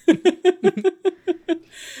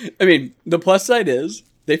 I mean, the plus side is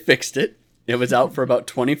they fixed it. It was out for about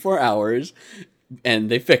 24 hours, and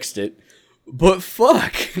they fixed it. But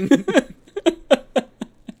fuck.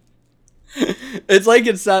 It's like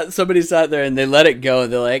somebody sat there and they let it go.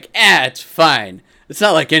 They're like, it's fine. It's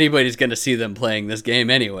not like anybody's going to see them playing this game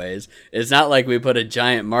anyways. It's not like we put a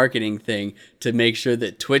giant marketing thing to make sure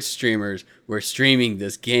that Twitch streamers were streaming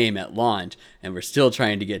this game at launch, and we're still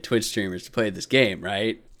trying to get Twitch streamers to play this game,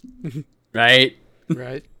 right? Right?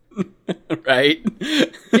 Right. Right?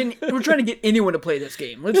 We're trying to get anyone to play this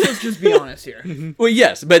game. Let's just be honest here. Well,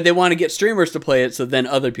 yes, but they want to get streamers to play it so then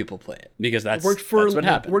other people play it, because that's what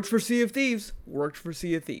happened. Worked for Sea of Thieves.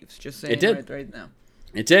 Just saying. It did. Right now.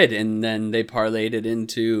 It did, and then they parlayed it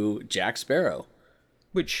into Jack Sparrow.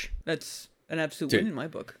 Which, that's an absolute win in my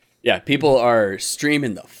book. Yeah, people are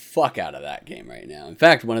streaming the fuck out of that game right now. In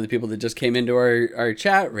fact, one of the people that just came into our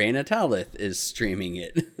chat, Raina Talith, is streaming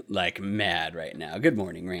it like mad right now. Good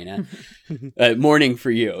morning, Raina. Morning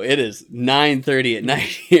for you. It is 9:30 at night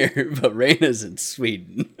here, but Raina's in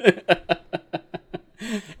Sweden.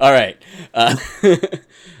 All right.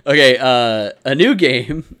 Okay, a new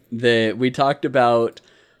game that we talked about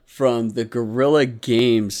from the Guerrilla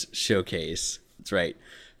Games showcase. That's right.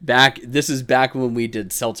 This is back when we did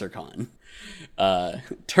SeltzerCon.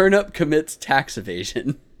 Turnip Commits Tax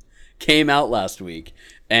Evasion came out last week,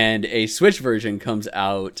 and a Switch version comes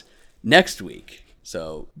out next week.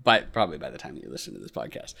 So probably by the time you listen to this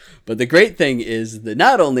podcast. But the great thing is that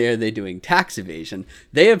not only are they doing tax evasion,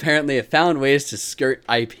 they apparently have found ways to skirt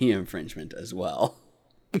IP infringement as well.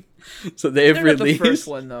 So they've released the first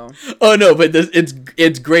one though. Oh no, but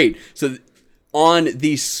it's great. So on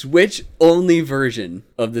the Switch only version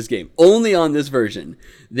of this game, only on this version,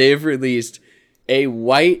 they've released a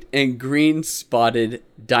white and green spotted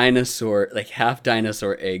dinosaur, like half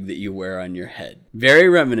dinosaur egg that you wear on your head. Very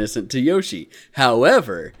reminiscent to Yoshi.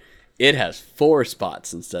 However, it has 4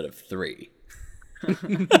 spots instead of 3.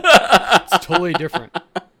 It's totally different.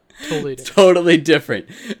 Totally different.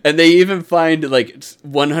 And they even find like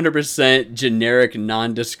 100% generic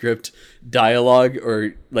nondescript dialogue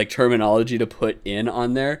or like terminology to put in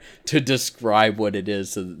on there to describe what it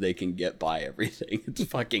is so that they can get by everything. It's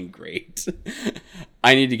fucking great.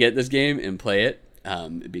 I need to get this game and play it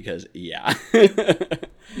because yeah.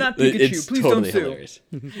 Not Pikachu, it's please totally don't sue. Hilarious.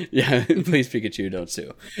 Yeah, please Pikachu, don't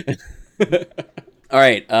sue. All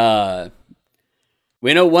right,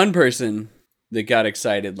 we know one person that got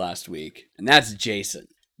excited last week, and that's Jason,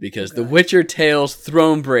 because The Witcher Tales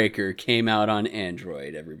Thronebreaker came out on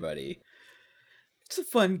Android, everybody. It's a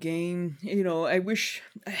fun game. You know, I wish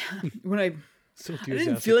when I So I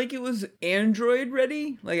didn't feel like it was Android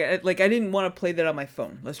ready. Like I didn't want to play that on my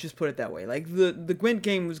phone. Let's just put it that way. Like the Gwent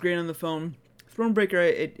game was great on the phone. Thronebreaker,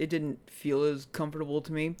 it didn't feel as comfortable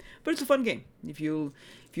to me, but it's a fun game. If you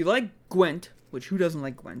like Gwent, which who doesn't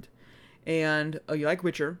like Gwent, and you like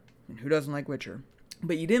Witcher, and who doesn't like Witcher,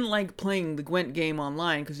 but you didn't like playing the Gwent game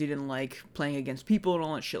online because you didn't like playing against people and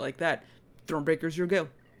all that shit like that, Thronebreaker's your go.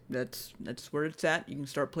 That's where it's at. You can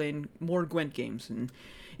start playing more Gwent games, and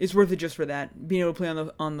it's worth it just for that. Being able to play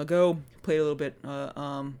on the go, play a little bit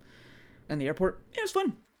in the airport. Yeah, it's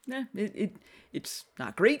fun. Yeah, it's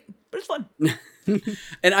not great, but it's fun.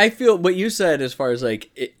 And I feel what you said as far as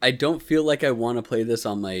like I don't feel like I want to play this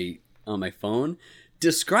on my phone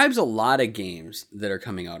describes a lot of games that are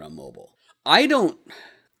coming out on mobile.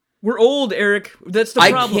 We're old, Eric. That's the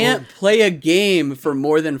problem. I can't play a game for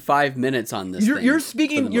more than 5 minutes on this. You're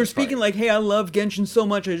speaking like, hey, I love Genshin so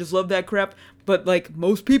much. I just love that crap. But like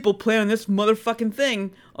most people play on this motherfucking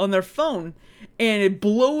thing on their phone, and it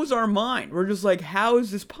blows our mind. We're just like, how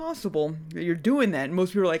is this possible that you're doing that? And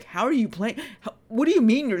most people are like, how are you playing? What do you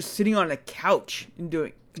mean you're sitting on a couch and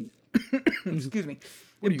doing? Excuse me.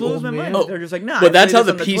 It blows my mind. They're just like, nah. But that's how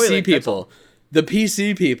the PC people. The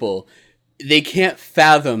PC people. They can't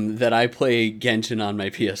fathom that I play Genshin on my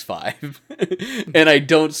PS5. And I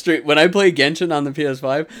don't stream. When I play Genshin on the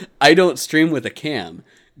PS5, I don't stream with a cam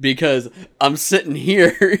because I'm sitting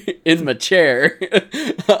here in my chair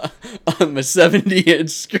on my 70-inch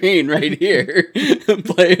screen right here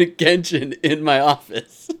playing Genshin in my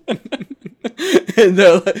office. And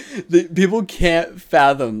the people can't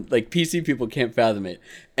fathom, like PC people can't fathom it.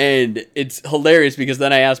 And it's hilarious because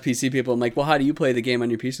then I ask PC people, I'm like, well, how do you play the game on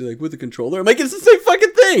your PC? They're like, with a controller? I'm like, it's the same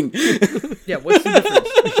fucking thing. Yeah, what's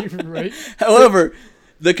the difference? Right? However,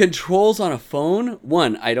 the controls on a phone,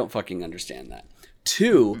 one, I don't fucking understand that.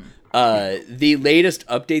 Two, the latest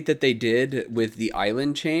update that they did with the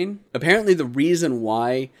island chain, apparently the reason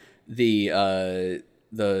why the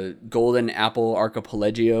Golden Apple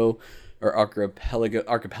Archipelago,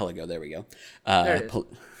 there we go. There it is.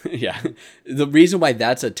 Yeah. The reason why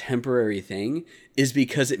that's a temporary thing is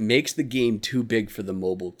because it makes the game too big for the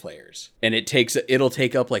mobile players. And it'll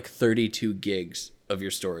take up like 32 gigs of your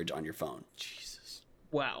storage on your phone. Jesus.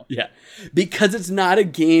 Wow. Yeah. Because it's not a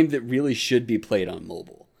game that really should be played on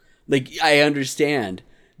mobile. Like, I understand.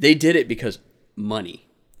 They did it because money.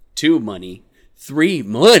 2, money. 3,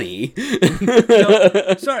 money.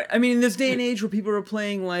 No, sorry. I mean, in this day and age where people are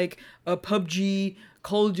playing like a PUBG,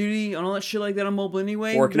 Call of Duty, and all that shit like that on mobile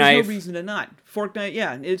anyway, there's no reason to not. Fortnite,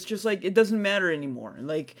 yeah. It's just like, it doesn't matter anymore.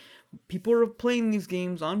 Like, people are playing these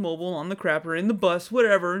games on mobile, on the crapper, in the bus,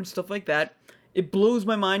 whatever, and stuff like that. It blows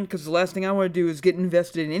my mind because the last thing I want to do is get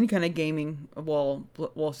invested in any kind of gaming while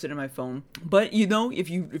sitting on my phone. But, you know, if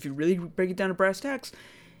you really break it down to brass tacks,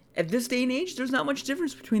 at this day and age, there's not much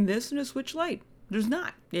difference between this and a Switch Lite. There's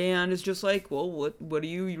not. And it's just like, well, what are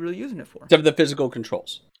you really using it for? Except the physical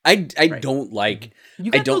controls. I don't like the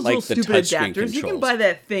touchscreen controls. You can buy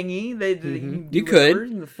that thingy. You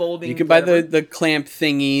can buy the clamp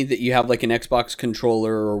thingy that you have like an Xbox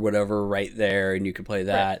controller or whatever right there, and you can play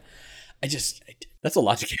that. Right. That's a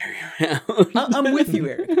lot to carry around. I'm with you,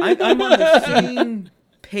 Eric. I'm on the same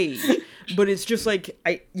page. But it's just like,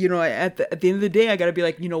 at the end of the day, I gotta be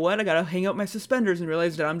like, you know what? I gotta hang up my suspenders and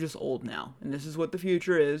realize that I'm just old now. And this is what the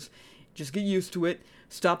future is. Just get used to it.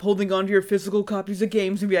 Stop holding on to your physical copies of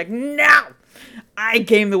games and be like, no! I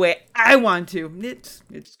game the way I want to.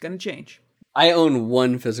 It's gonna change. I own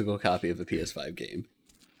one physical copy of a PS5 game.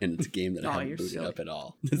 And it's a game that I haven't booted up at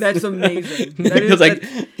all. That's amazing.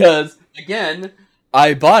 Because, again,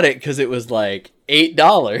 I bought it because it was like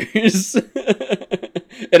 $8.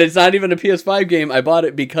 And it's not even a PS5 game. I bought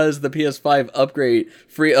it because the PS5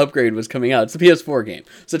 free upgrade was coming out. It's a PS4 game.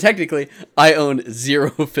 So technically, I own 0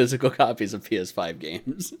 physical copies of PS5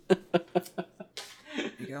 games.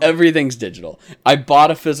 Everything's digital. I bought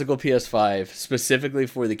a physical PS5 specifically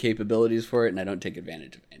for the capabilities for it, and I don't take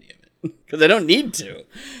advantage of any of it. Because I don't need to.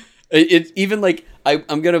 It's even like,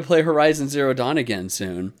 I'm going to play Horizon Zero Dawn again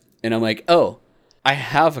soon. And I'm like, oh, I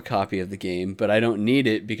have a copy of the game, but I don't need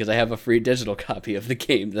it because I have a free digital copy of the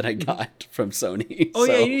game that I got from Sony. Oh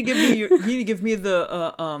yeah, you need to give me the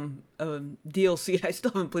DLC. I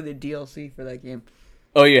still haven't played the DLC for that game.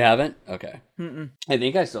 Oh, you haven't? Okay. I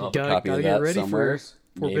think I still have a copy of that somewhere.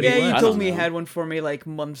 Yeah, you told me you had one for me like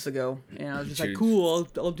months ago, and I was just like, cool,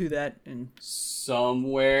 I'll do that. And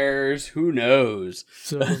somewheres, who knows?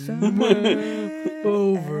 Somewhere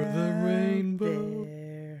over the rainbow.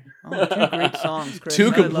 Oh, 2 great songs, Chris.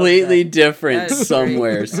 2 completely different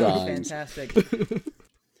Somewhere songs. Fantastic.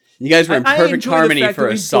 You guys were in perfect harmony for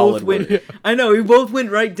a solid word. I know, we both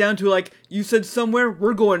went right down to like, you said somewhere,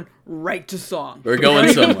 we're going right to song. We're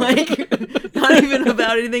going somewhere. Not even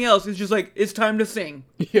about anything else. It's just like, it's time to sing.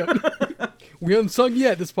 Yeah. We haven't sung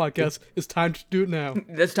yet this podcast. It's time to do it now.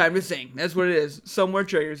 It's time to sing. That's what it is. Somewhere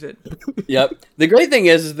triggers it. Yep. The great thing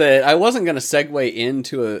is that I wasn't going to segue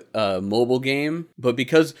into a mobile game, but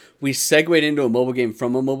because we segued into a mobile game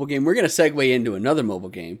from a mobile game, we're going to segue into another mobile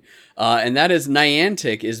game. And that is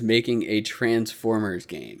Niantic is making a Transformers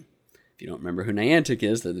game. If you don't remember who Niantic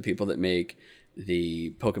is, they're the people that make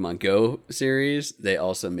the Pokemon Go series. They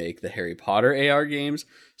also make the Harry Potter AR games.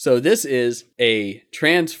 So this is a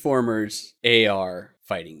Transformers AR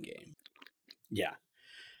fighting game. Yeah.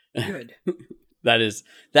 Good. That is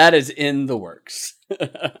in the works.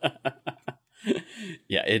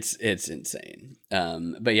 Yeah, it's insane.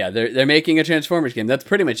 But yeah, they're making a Transformers game. That's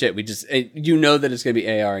pretty much it. We just you know that it's going to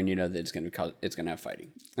be AR, and you know that it's going to have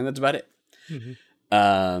fighting, and that's about it. Mm-hmm.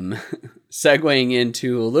 Segueing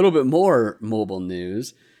into a little bit more mobile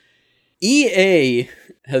news, EA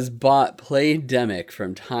has bought Playdemic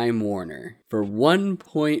from Time Warner for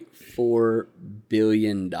 $1.4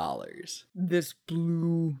 billion. This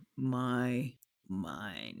blew my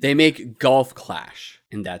mind. They make Golf Clash,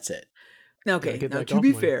 and that's it. Okay, now to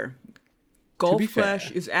be fair, Golf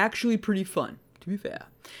Clash is actually pretty fun. To be fair,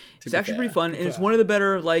 it's actually pretty fun, and it's one of the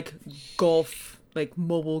better like golf like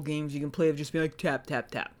mobile games you can play of just being like tap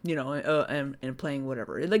tap tap, you know, and playing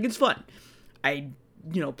whatever. Like it's fun. I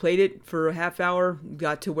played it for a half hour,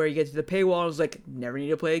 got to where you get to the paywall. I was like, never need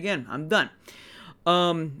to play again. I'm done.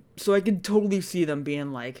 So I could totally see them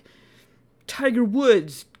being like Tiger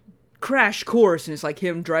Woods Crash Course, and it's like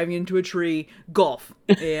him driving into a tree, golf,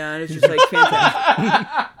 and it's just like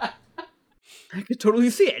fantastic. I could totally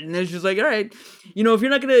see it, and it's just like, all right, if you're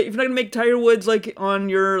not gonna make Tiger Woods like on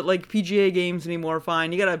your like PGA games anymore,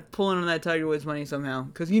 fine. You gotta pull in on that Tiger Woods money somehow,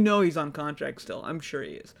 because he's on contract still. I'm sure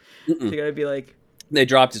he is. So you gotta be like. They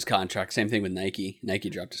dropped his contract. Same thing with Nike. Nike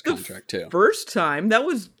dropped his contract too. First time, that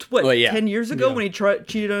was 10 years ago when he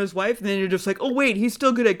cheated on his wife, and then you're just like, oh wait, he's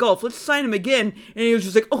still good at golf. Let's sign him again. And he was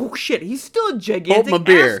just like, oh shit, he's still a gigantic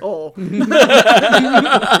asshole.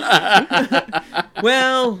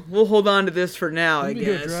 Well, we'll hold on to this for now, I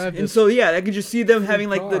guess. And so I could just see them having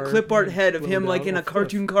like the clip art head of him like in a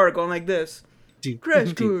cartoon car going like this.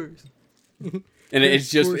 Crash Course. And it's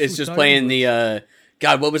just playing the.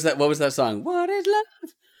 God, what was that song? What is love?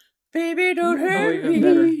 Baby, don't hurt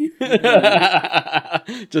me.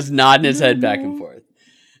 Just nodding his head back and forth.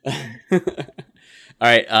 All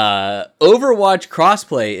right. Overwatch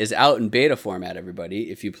crossplay is out in beta format, everybody.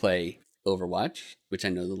 If you play Overwatch, which I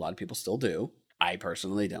know a lot of people still do. I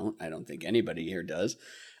personally don't. I don't think anybody here does.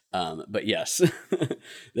 But yes.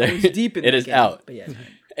 It's deep in it is out. But yes.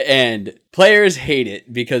 And players hate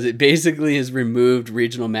it because it basically has removed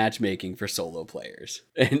regional matchmaking for solo players.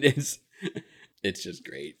 And it's just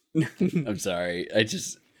great. I'm sorry.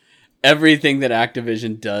 Everything that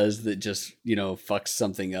Activision does that just, fucks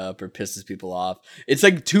something up or pisses people off. It's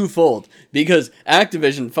like twofold because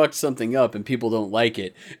Activision fucks something up and people don't like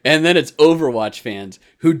it. And then it's Overwatch fans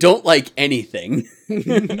who don't like anything.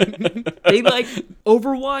 They like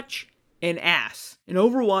Overwatch and ass. And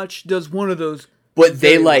Overwatch does one of those. But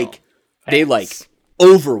they like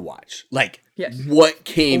Overwatch. Like what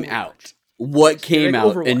came out. What came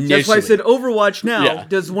out Overwatch. initially. That's why I said Overwatch now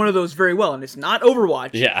does one of those very well, and it's not Overwatch.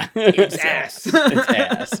 Yeah. It's ass. It's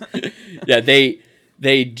ass. Yeah, they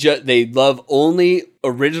love only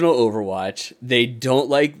original Overwatch. They don't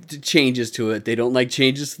like the changes to it. They don't like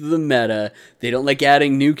changes to the meta. They don't like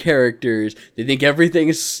adding new characters. They think everything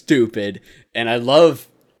is stupid, and I love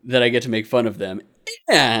that I get to make fun of them.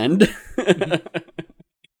 And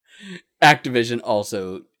Activision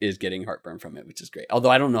also is getting heartburn from it, which is great.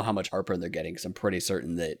 Although I don't know how much heartburn they're getting, because I'm pretty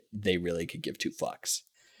certain that they really could give two fucks.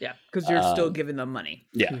 Yeah, because you're still giving them money.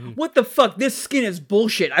 Yeah. What the fuck? This skin is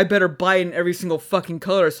bullshit. I better buy it in every single fucking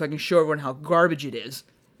color so I can show everyone how garbage it is.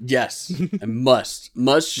 Yes, I must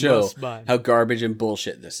show how garbage and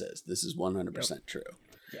bullshit this is. This is 100% true.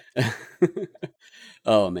 Yeah.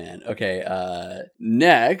 Oh man. Okay.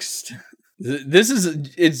 Next,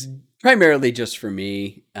 it's primarily just for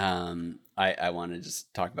me. I want to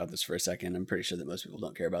just talk about this for a second. I'm pretty sure that most people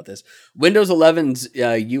don't care about this. Windows 11's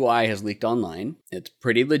UI has leaked online. It's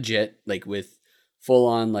pretty legit, like with full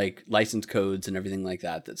on like license codes and everything like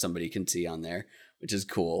that somebody can see on there, which is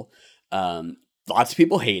cool. Lots of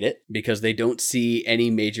people hate it because they don't see any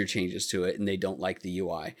major changes to it and they don't like the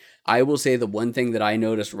UI. I will say the one thing that I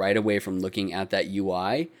noticed right away from looking at that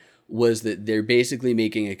UI was that they're basically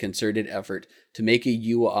making a concerted effort to make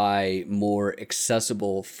a UI more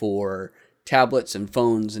accessible for tablets and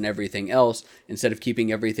phones and everything else, instead of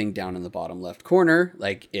keeping everything down in the bottom left corner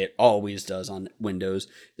like it always does on Windows.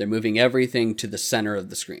 They're moving everything to the center of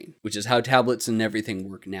the screen, which is how tablets and everything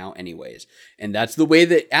work now anyways. And that's the way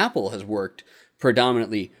that Apple has worked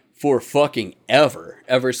predominantly for fucking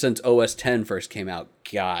ever since OS X first came out.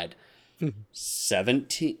 God,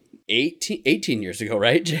 18 years ago,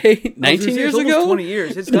 right, Jay? 19 years ago? Almost 20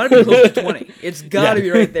 years. It's got to be close to 20. It's got to be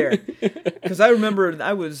right there. Because I remember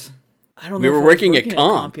we were working at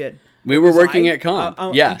Comp. Yet. We were working at Comp.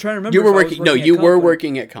 Yeah. I'm trying to remember. You were working. No, you were Comp,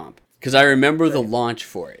 working at Comp because I remember the launch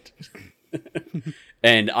for it.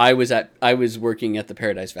 And I was working at the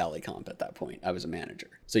Paradise Valley Comp at that point. I was a manager.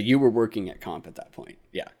 So you were working at Comp at that point.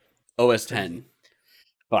 Yeah. OS 10.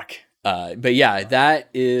 Fuck. But yeah, that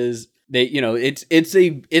is it's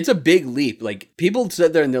a big leap. Like people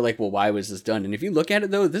sit there and they're like, well, why was this done? And if you look at it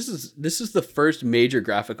though, this is the first major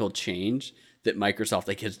graphical change that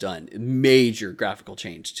Microsoft has done. Major graphical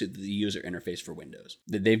change to the user interface for Windows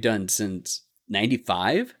that they've done since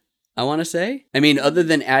 95. I want to say. I mean, other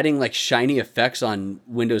than adding like shiny effects on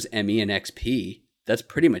Windows ME and XP, that's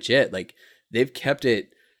pretty much it. Like they've kept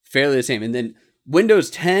it fairly the same. And then Windows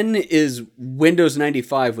 10 is Windows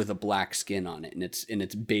 95 with a black skin on it, and it's in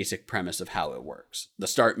its basic premise of how it works. The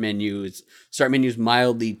start menu is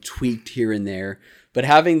mildly tweaked here and there, but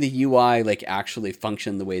having the UI like actually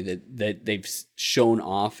function the way that they've shown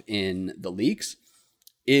off in the leaks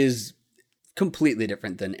is completely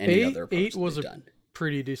different than any other approach 8 was they've done.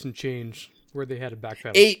 Pretty decent change where they had a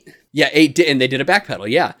backpedal. 8 did, and they did a backpedal,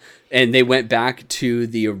 yeah. And they went back to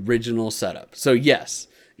the original setup. So yes,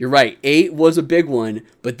 you're right. 8 was a big one,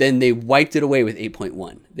 but then they wiped it away with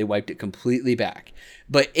 8.1. They wiped it completely back.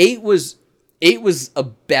 But 8 was a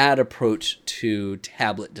bad approach to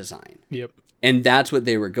tablet design. Yep. And that's what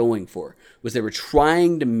they were going for. Was they were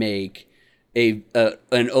trying to make an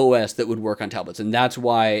OS that would work on tablets, and that's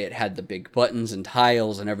why it had the big buttons and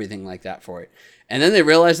tiles and everything like that for it. And then they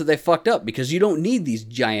realized that they fucked up because you don't need these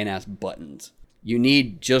giant ass buttons. You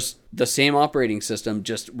need just the same operating system,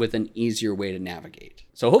 just with an easier way to navigate.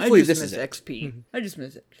 So hopefully this is XP. Mm-hmm. I just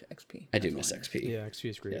miss XP. I do miss XP. Yeah, XP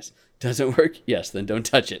is great. Yes. Doesn't work? Yes, then don't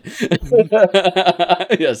touch it.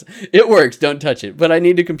 Yes, it works. Don't touch it. But I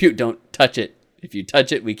need to compute. Don't touch it. If you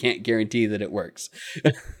touch it, we can't guarantee that it works.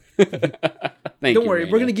 Don't worry,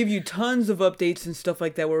 we're going to give you tons of updates and stuff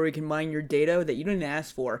like that where we can mine your data that you didn't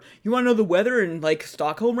ask for. You want to know the weather in like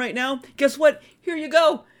Stockholm right now? Guess what? Here you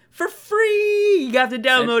go. For free. You got to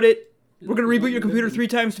download it. We're going to reboot your computer 3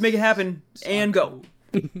 times to make it happen. And go.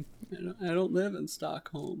 I don't live in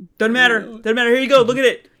Stockholm. Doesn't matter. Doesn't matter. Here you go. Look at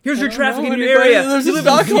it. Here's your traffic in your area. You live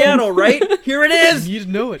in Seattle, right? Here it is. You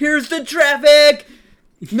know it. Here's the traffic.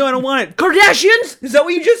 No, I don't want it. Kardashians? Is that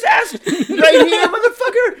what you just asked? Right here,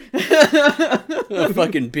 motherfucker.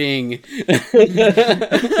 Fucking Bing.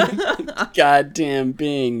 Goddamn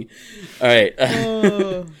Bing. All right.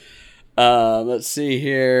 Let's see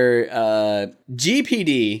here.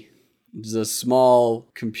 GPD is a small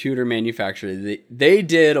computer manufacturer. They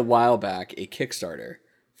did a while back a Kickstarter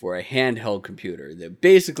for a handheld computer that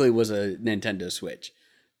basically was a Nintendo Switch,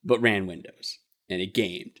 but ran Windows, and it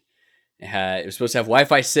gamed. It was supposed to have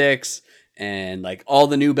Wi-Fi 6 and like all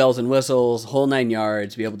the new bells and whistles, whole 9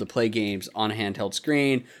 yards, be able to play games on a handheld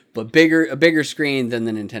screen, but a bigger screen than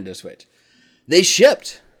the Nintendo Switch. They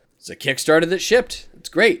shipped. It's a Kickstarter that shipped. It's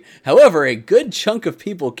great. However, a good chunk of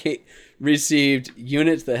people received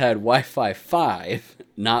units that had Wi-Fi 5,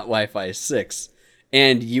 not Wi-Fi 6,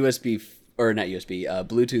 and Bluetooth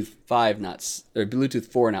 5, Bluetooth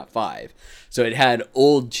 4, not 5. So it had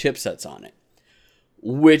old chipsets on it.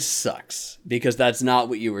 Which sucks, because that's not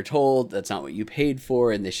what you were told, that's not what you paid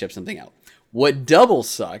for, and they shipped something out. What double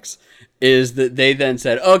sucks is that they then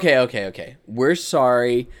said, okay, we're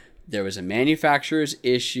sorry, there was a manufacturer's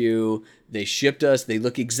issue, they shipped us, they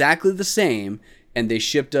look exactly the same, and they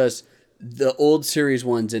shipped us the old series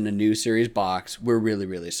ones in a new series box, we're really,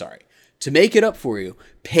 really sorry. To make it up for you,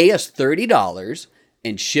 pay us $30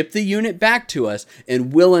 and ship the unit back to us,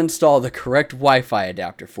 and we'll install the correct Wi-Fi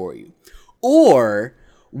adapter for you. Or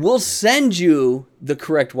we'll send you the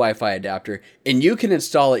correct Wi-Fi adapter and you can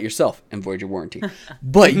install it yourself and void your warranty.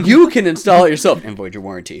 But you can install it yourself and void your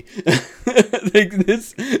warranty. Like,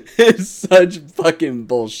 this is such fucking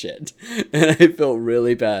bullshit. And I felt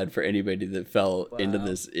really bad for anybody that fell into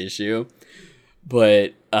this issue.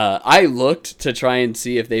 But I looked to try and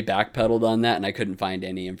see if they backpedaled on that, and I couldn't find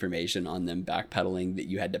any information on them backpedaling that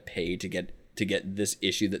you had to pay to get this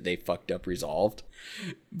issue that they fucked up resolved.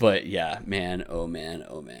 But yeah, man, oh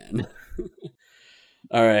man.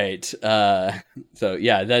 All right. So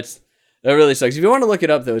yeah, that really sucks. If you want to look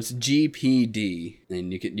it up though, it's GPD,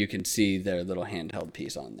 and you can see their little handheld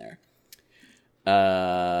piece on there.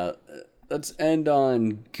 Let's end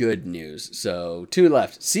on good news. So 2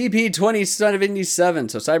 left. CP 2077.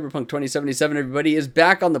 So Cyberpunk 2077, everybody, is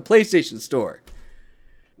back on the PlayStation Store.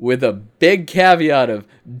 With a big caveat of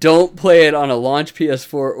don't play it on a launch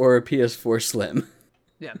PS4 or a PS4 Slim.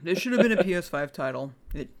 Yeah, this should have been a PS5 title.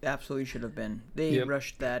 It absolutely should have been. They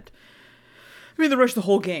rushed that. I mean, they rushed the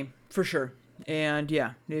whole game, for sure. And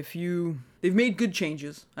yeah, they've made good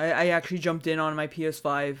changes. I actually jumped in on my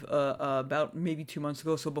PS5 about maybe 2 months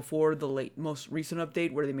ago, so before the most recent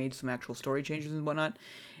update where they made some actual story changes and whatnot.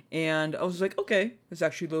 And I was like, okay, this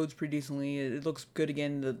actually loads pretty decently. It looks good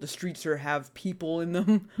again. The streets have people in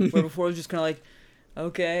them, where before it was just kind of like,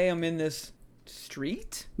 okay, I'm in this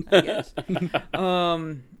street, I guess. Are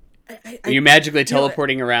you magically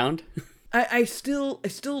teleporting around? I still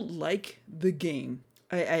like the game.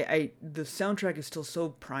 The soundtrack is still so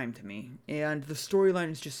prime to me, and the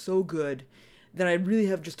storyline is just so good that I really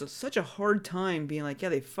have just such a hard time being like, yeah,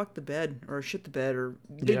 they fucked the bed or shit the bed or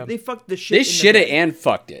they fucked the shit. They shit it and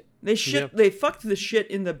fucked it. They fucked the shit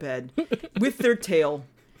in the bed with their tail,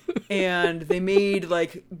 and they made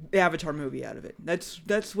like the Avatar movie out of it.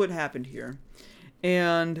 That's what happened here,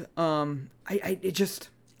 and I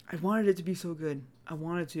wanted it to be so good. I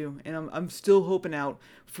wanted to, and I'm still hoping out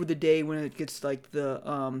for the day when it gets like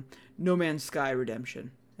the No Man's Sky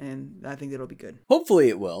redemption, and I think that'll be good. Hopefully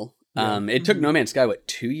it will. Yeah. It took No Man's Sky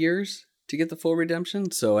 2 years to get the full redemption,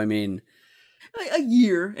 so I mean, a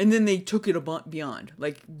year, and then they took it beyond.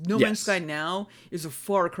 Like No Man's Sky now is a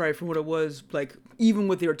far cry from what it was like, even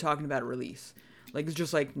what they were talking about at release. Like, it's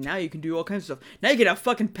just like, now you can do all kinds of stuff. Now you can have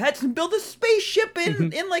fucking pets and build a spaceship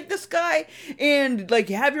in like, the sky and, like,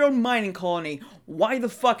 have your own mining colony. Why the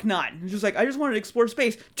fuck not? It's just like, I just wanted to explore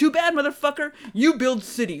space. Too bad, motherfucker. You build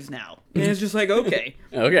cities now. And it's just like, okay.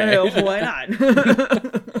 Okay. Why not?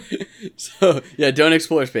 So, yeah, don't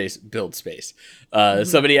explore space. Build space.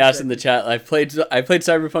 Somebody asked in the chat, I played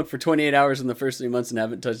Cyberpunk for 28 hours in the first 3 months and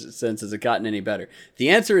haven't touched it since. Has it gotten any better? The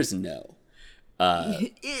answer is no.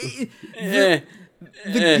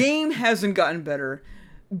 The game hasn't gotten better,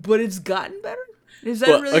 but it's gotten better? Is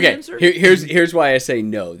that really the answer? Here's why I say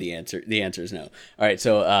no. The answer is no. All right,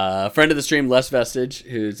 so a friend of the stream, Les Vestige,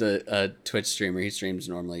 who's a Twitch streamer. He streams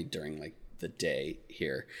normally during like the day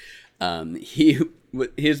here.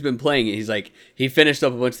 He's been playing it. He's like, he finished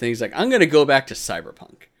up a bunch of things. Like, I'm gonna go back to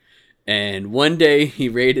Cyberpunk. And one day he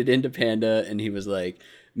raided into Panda, and he was like,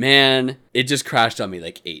 man, it just crashed on me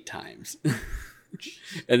like 8 times.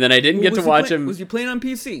 And then I didn't get to watch him. Was he playing on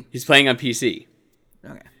PC? He's playing on PC.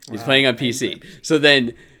 Okay. He's playing on PC. So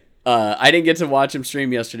then I didn't get to watch him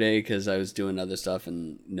stream yesterday because I was doing other stuff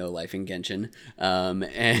and no life in Genshin.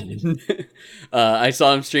 And I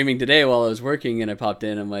saw him streaming today while I was working, and I popped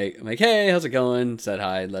in. I'm like, hey, how's it going? Said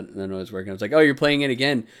hi. Then I was working. I was like, oh, you're playing it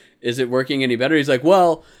again. Is it working any better? He's like,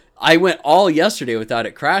 well, I went all yesterday without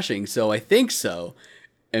it crashing, so I think so.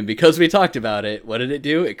 And because we talked about it, what did it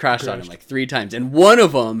do? It crashed on him like 3 times. And one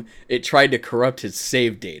of them, it tried to corrupt his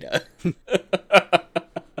save data.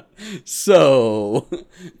 So,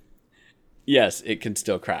 yes, it can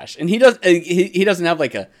still crash. And he doesn't have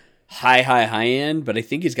like a high end, but I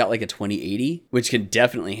think he's got like a 2080, which can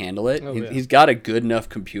definitely handle it. He's got a good enough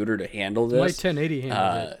computer to handle this. My 1080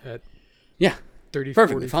 handles it at 30,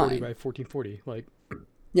 perfectly 40 fine. by 1440. Like,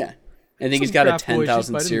 yeah. I think he's got a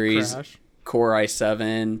 10,000 series. Core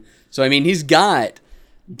i7. So, I mean, he's got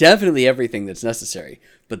definitely everything that's necessary,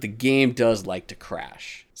 but the game does like to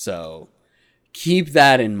crash. So, keep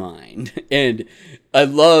that in mind. And I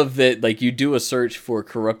love that, like, you do a search for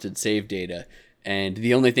corrupted save data, and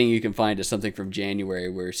the only thing you can find is something from January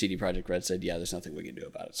where CD Projekt Red said, yeah, there's nothing we can do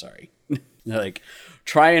about it. Sorry. They're like,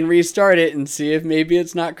 try and restart it and see if maybe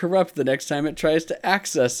it's not corrupt the next time it tries to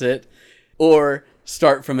access it, or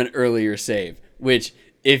start from an earlier save, which,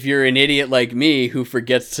 if you're an idiot like me who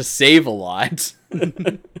forgets to save a lot,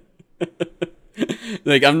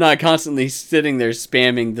 like, I'm not constantly sitting there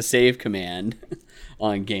spamming the save command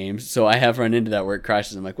on games, so I have run into that where it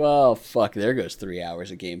crashes. I'm like, well, fuck, there goes 3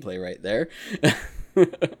 hours of gameplay right there.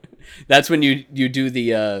 That's when you do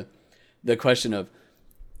the question of,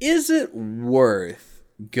 is it worth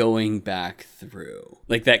going back through?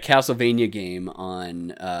 Like that Castlevania game on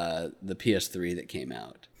the PS3 that came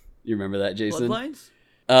out. You remember that, Jason? Bloodlines?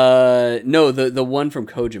 No, the one from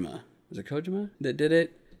Kojima. Was it Kojima that did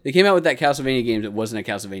it? They came out with that Castlevania game that wasn't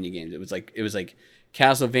a Castlevania game. It was like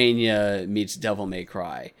Castlevania meets Devil May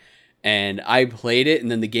Cry. And I played it, and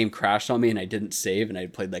then the game crashed on me, and I didn't save, and I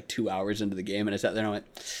played like 2 hours into the game, and I sat there and I went,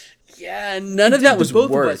 yeah, none of that was both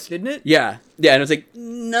worth of us, didn't it? Yeah, and I was like,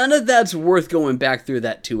 none of that's worth going back through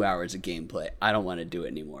that 2 hours of gameplay. I don't want to do it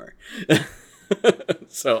anymore.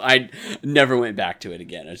 So I never went back to it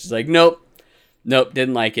again. I was just like, nope,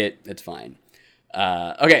 didn't like it. It's fine.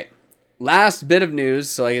 Okay, last bit of news.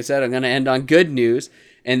 So like I said, I'm going to end on good news,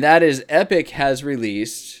 and that is Epic has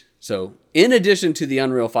released, so in addition to the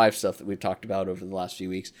Unreal 5 stuff that we've talked about over the last few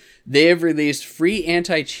weeks, they have released free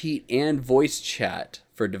anti-cheat and voice chat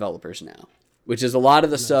for developers now, which is a lot of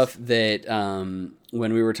the stuff that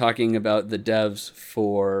when we were talking about the devs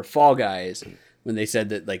for Fall Guys, when they said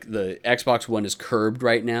that like the Xbox One is curbed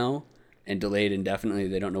right now and delayed indefinitely,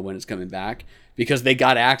 they don't know when it's coming back, because they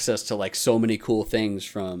got access to like so many cool things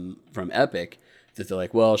from Epic that they're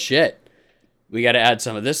like, well, shit, we got to add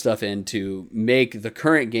some of this stuff in to make the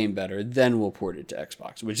current game better, then we'll port it to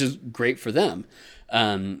Xbox, which is great for them.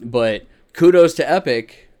 But kudos to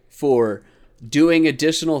Epic for doing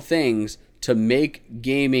additional things to make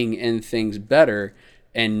gaming and things better,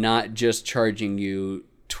 and not just charging you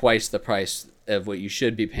twice the price of what you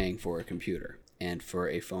should be paying for a computer and for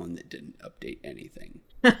a phone that didn't update anything.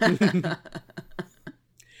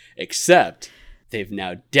 Except they've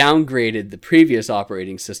now downgraded the previous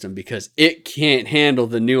operating system because it can't handle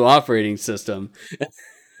the new operating system.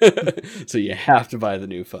 So you have to buy the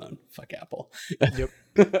new phone. Fuck Apple. Yep.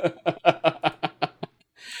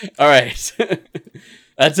 All right.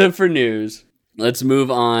 That's it for news. Let's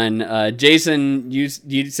move on. Jason, you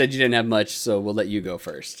said you didn't have much, so we'll let you go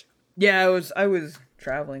first. Yeah, I was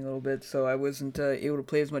traveling a little bit, so I wasn't able to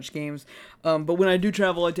play as much games. But when I do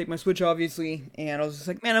travel, I take my Switch, obviously, and I was just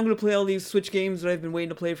like, man, I'm going to play all these Switch games that I've been waiting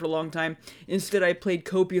to play for a long time. Instead, I played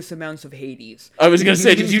copious amounts of Hades. I was going to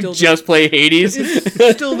say, did you just play Hades? It's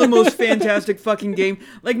still the most fantastic fucking game.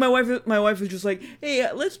 Like, my wife was just like,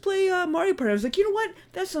 hey, let's play Mario Party. I was like, you know what?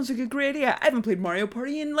 That sounds like a great idea. I haven't played Mario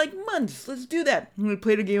Party in, like, months. Let's do that. And we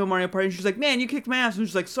played a game of Mario Party, and she's like, man, you kicked my ass. And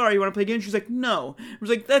she's like, sorry, you want to play again? She's like, no. I was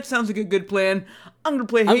like, that sounds like a good plan. I'm going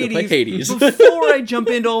to play Hades before I jump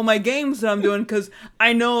into all my games that I'm doing, because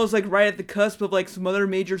I know I was like right at the cusp of like some other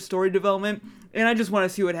major story development, and I just want to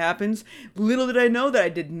see what happens. Little did I know that I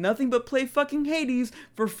did nothing but play fucking Hades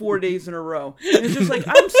for 4 days in a row. And it's just like,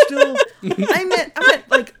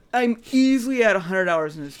 I'm easily at 100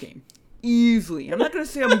 hours in this game. Easily. I'm not going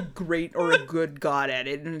to say I'm great or a good god at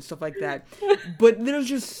it and stuff like that, but there's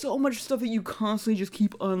just so much stuff that you constantly just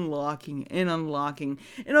keep unlocking and unlocking.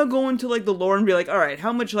 And I'll go into like the lore and be like, all right,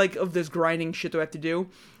 how much like of this grinding shit do I have to do?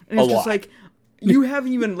 And it's just like, you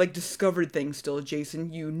haven't even like discovered things still,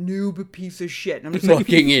 Jason, you noob piece of shit. And I'm just like,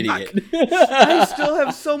 fucking idiot. I still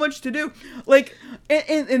have so much to do. Like,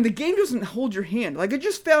 and the game doesn't hold your hand. Like, I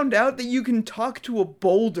just found out that you can talk to a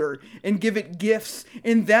boulder and give it gifts,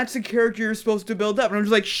 and that's a character you're supposed to build up. And I'm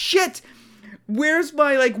just like, shit! Where's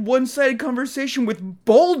my, like, one-sided conversation with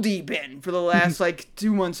Baldy been for the last, like,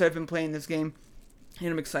 2 months I've been playing this game? And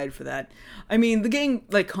I'm excited for that. I mean, the game,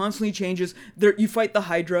 like, constantly changes. You fight the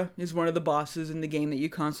Hydra, is one of the bosses in the game that you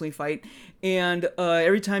constantly fight. And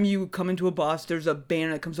every time you come into a boss, there's a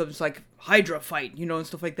banner that comes up. It's like, Hydra fight, you know, and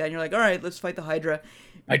stuff like that. And you're like, all right, let's fight the Hydra.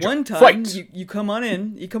 One time, you come on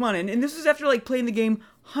in. And this is after, like, playing the game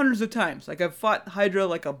hundreds of times. Like, I've fought Hydra,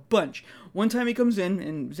 like, a bunch. One time he comes in,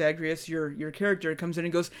 and Zagreus, your character, comes in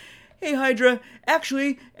and goes, hey, Hydra,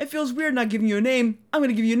 actually, it feels weird not giving you a name. I'm going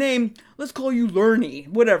to give you a name. Let's call you Lerny.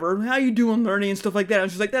 Whatever. How you doing, Lerny, and stuff like that. I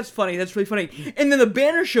was just like, that's funny. That's really funny. And then the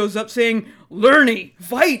banner shows up saying, Lerny,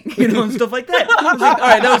 fight, you know, and stuff like that. I was like, all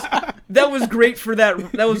right, that was great for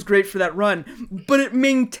that. That was great for that run. But it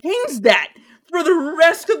maintains that for the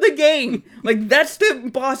rest of the game. Like, that's the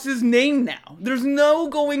boss's name now. There's no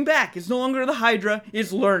going back. It's no longer the Hydra.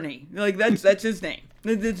 It's Lerny. Like, that's his name.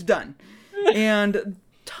 It's done. And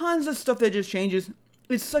tons of stuff that just changes.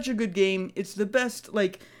 It's such a good game. It's the best,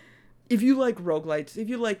 like, if you like roguelites, if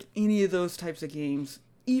you like any of those types of games,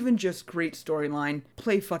 even just great storyline,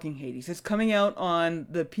 play fucking Hades. It's coming out on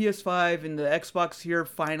the PS5 and the Xbox here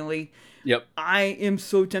finally. Yep. I am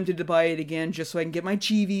so tempted to buy it again just so I can get my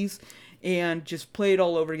chivies and just play it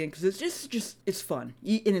all over again, because it's just it's fun.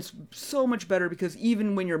 And it's so much better because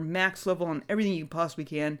even when you're max level on everything you possibly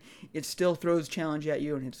can, it still throws challenge at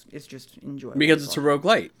you, and it's just enjoyable. Because it's a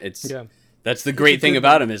roguelite. That's the great thing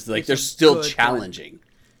about them, is like they're still challenging. One.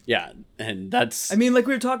 Yeah, and that's... I mean, like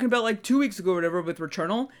we were talking about like 2 weeks ago or whatever with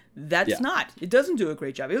Returnal, that's not. It doesn't do a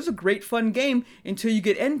great job. It was a great fun game until you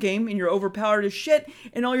get endgame and you're overpowered as shit,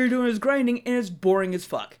 and all you're doing is grinding, and it's boring as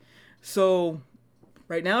fuck. So...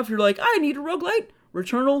 right now, if you're like, I need a roguelite,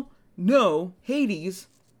 Returnal, no. Hades,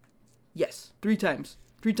 yes. 3 times.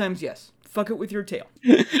 3 times yes. Fuck it with your tail.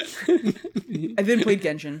 I then played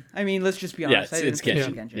Genshin. I mean, let's just be honest. Yes, it's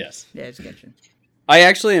Genshin. Yes. Yeah, it's Genshin. I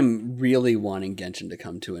actually am really wanting Genshin to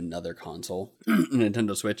come to another console,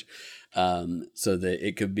 Nintendo Switch, so that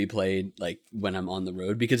it could be played like when I'm on the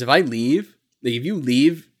road. Because if I leave, like if you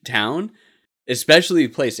leave town, especially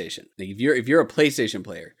PlayStation, like if you're a PlayStation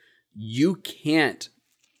player, you can't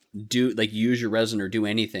use your resin or do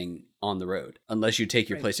anything on the road unless you take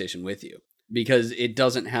your PlayStation with you. because it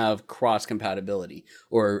doesn't have cross compatibility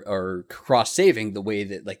or cross saving the way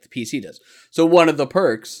that like the PC does. So one of the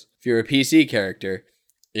perks, if you're a PC character,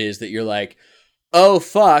 is that you're like, oh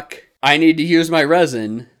fuck, I need to use my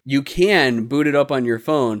resin. You can boot it up on your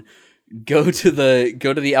phone, go to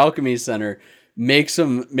the alchemy center, make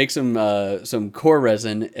some core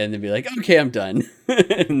resin, and then be like, okay, I'm done.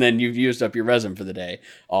 And then you've used up your resin for the day,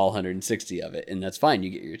 all 160 of it, and that's fine. You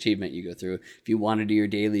get your achievement, you go through. If you want to do your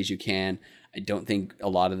dailies, you can. I don't think a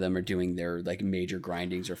lot of them are doing their like major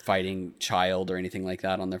grindings or fighting child or anything like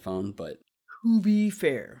that on their phone, but to be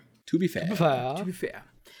fair,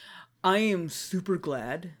 I am super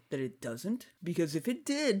glad that it doesn't, because if it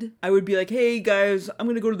did, I would be like, hey guys, I'm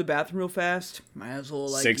going to go to the bathroom real fast. Might as well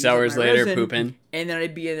like 6 hours later resin, pooping. And then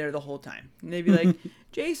I'd be in there the whole time. And they'd be like,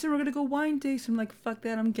 Jason, we're going to go wine taste. I'm like, fuck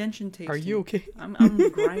that, I'm Genshin tasting. Are you okay? I'm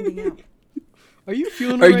grinding out. Are you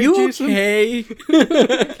feeling Are right, you Jason? okay?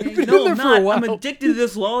 Okay. No, I'm not. I'm addicted to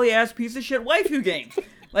this lolly-ass piece of shit waifu game.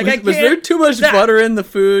 Like, I can't... Was there too much butter in the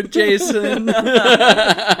food, Jason?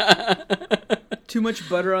 Too much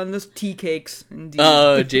butter on those tea cakes. Indeed.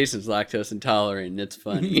 Oh, Jason's lactose intolerant. It's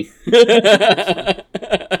funny.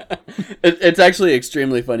 It's actually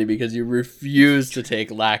extremely funny because you refuse to take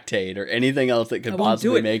Lactaid or anything else that could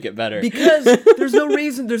possibly make it better. Because there's no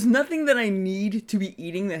reason, there's nothing that I need to be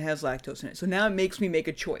eating that has lactose in it. So now it makes me make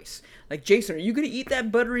a choice. Like, Jason, are you going to eat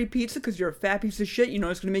that buttery pizza because you're a fat piece of shit? You know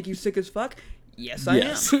it's going to make you sick as fuck? Yes, I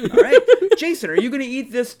am. All right. Jason, are you going to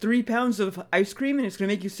eat this 3 pounds of ice cream and it's going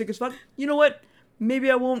to make you sick as fuck? You know what?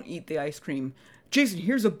 Maybe I won't eat the ice cream. Jason,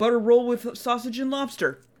 here's a butter roll with sausage and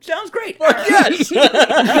lobster. Sounds great. Yes.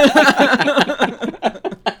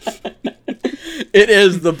 It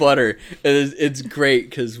is the butter. It's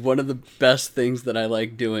great because one of the best things that I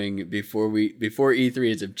like doing before E3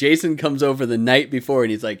 is if Jason comes over the night before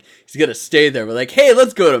and he's like, he's going to stay there. We're like, hey,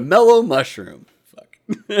 let's go to Mellow Mushroom.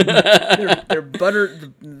 Their butter.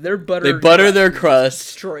 They butter their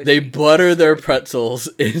crust. They me. butter their pretzels.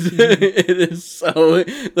 It is so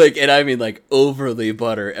like, and I mean like overly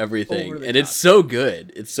butter everything, and it's so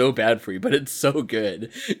good. It's so bad for you, but it's so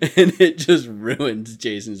good, and it just ruins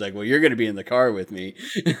Jason's. Like, well, you're going to be in the car with me.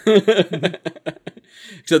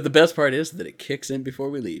 So the best part is that it kicks in before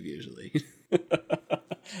we leave. Usually,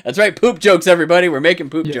 that's right. Poop jokes, everybody. We're making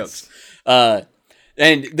poop jokes.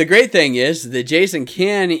 And the great thing is that Jason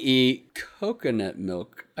can eat coconut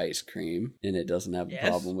milk ice cream, and it doesn't have a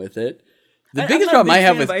problem with it. The biggest problem I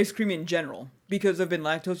have with ice cream in general, because I've been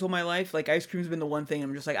lactose all my life, like ice cream's been the one thing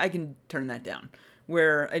I'm just like, I can turn that down.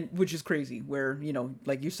 Which is crazy, where, you know,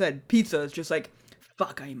 like you said, pizza is just like,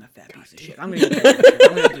 fuck, I am a fat piece of shit. I'm going to eat that shit.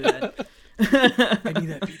 I'm going to do that. I need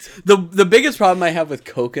that pizza. The biggest problem I have with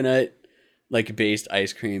coconut like based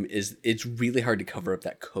ice cream is it's really hard to cover up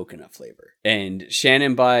that coconut flavor. And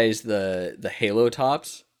Shannon buys the Halo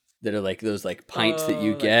Tops that are like those like pints that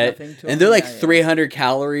you get, and they're like 300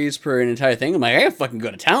 calories per an entire thing. I'm like, I gotta fucking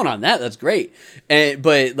go to town on that. That's great.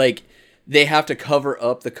 But like they have to cover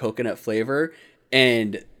up the coconut flavor.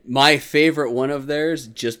 And my favorite one of theirs,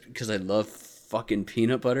 just because I love fucking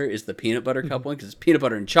peanut butter, is the peanut butter cup one, because it's peanut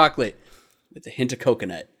butter and chocolate with a hint of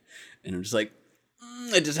coconut. And I'm just like,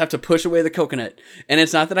 I just have to push away the coconut. And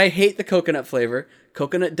it's not that I hate the coconut flavor.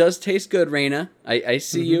 Coconut does taste good, Raina. I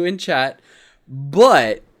see you in chat.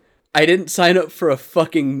 But I didn't sign up for a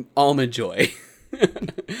fucking Almond Joy.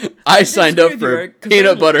 I signed up for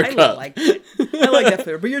peanut butter cup. I like that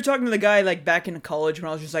flavor. But you're talking to the guy like back in college when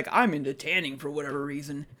I was just like, I'm into tanning for whatever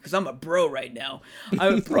reason, because I'm a bro right now. I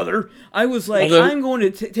was like, I'm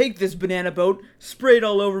going to take this banana boat, spray it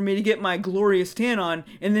all over me to get my glorious tan on,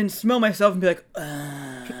 and then smell myself and be like,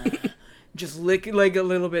 just lick it like a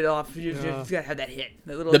little bit off. You just gotta have that hit.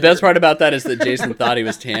 The best part about that is that Jason thought he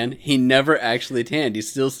was tan. He never actually tanned. He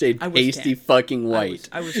still stayed pasty fucking white.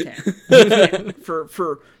 I was tan.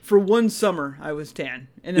 For one summer, I was tan.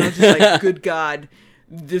 And then I was just like, good God,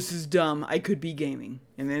 this is dumb. I could be gaming.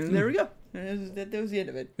 And then there we go. That was the end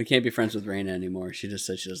of it. We can't be friends with Raina anymore. She just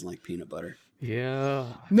said she doesn't like peanut butter. Yeah.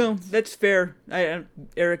 No, that's fair.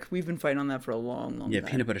 Eric, we've been fighting on that for a long time. Yeah,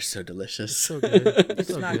 peanut butter's so delicious. So good.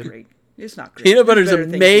 It's not great. It's not great. Peanut butter's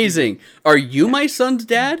amazing. Are you my son's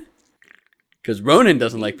dad? Because Ronan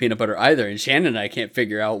doesn't like peanut butter either, and Shannon and I can't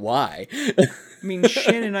figure out why. I mean,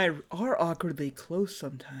 Shannon and I are awkwardly close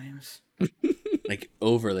sometimes. Like,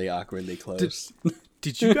 overly awkwardly close.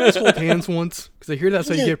 Did you guys hold hands once? Because I hear that's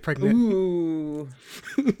how you get pregnant. Ooh.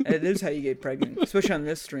 It is how you get pregnant, especially on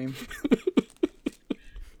this stream.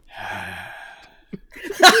 Hands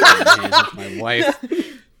with my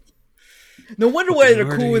wife. No wonder why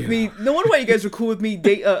they're cool with me. No wonder why you guys are cool with me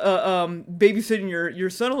babysitting your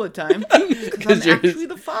son all the time. Because I'm actually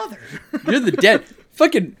the father. You're the dad.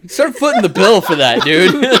 Fucking start footing the bill for that,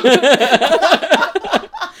 dude.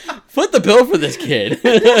 Foot the bill for this kid.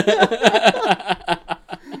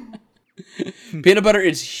 Peanut butter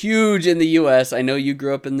is huge in the U.S. I know you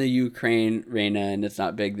grew up in the Ukraine, Raina, and it's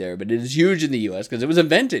not big there, but it is huge in the U.S. because it was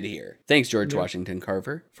invented here. Thanks, George Washington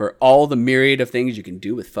Carver, for all the myriad of things you can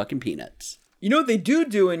do with fucking peanuts. You know what they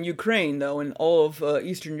do in Ukraine, though, and all of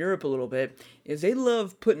Eastern Europe a little bit, is they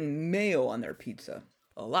love putting mayo on their pizza.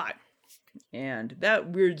 A lot. And that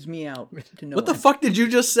weirds me out to know. What the fuck did you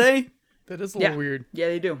just say? That is a little weird. Yeah,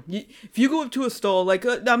 they do. If you go up to a stall, like,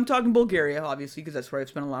 I'm talking Bulgaria, obviously, because that's where I've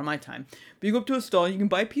spent a lot of my time. But you go up to a stall, you can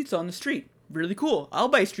buy pizza on the street. Really cool. I'll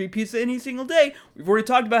buy street pizza any single day. We've already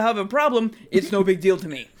talked about having a problem. It's no big deal to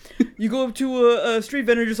me. You go up to a street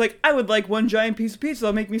vendor, just like, I would like one giant piece of pizza.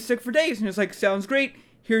 That'll make me sick for days. And it's like, sounds great.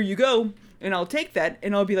 Here you go. And I'll take that,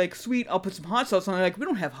 and I'll be like, sweet, I'll put some hot sauce on it. Like, we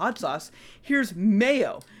don't have hot sauce. Here's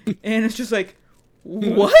mayo. And it's just like,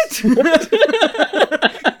 what?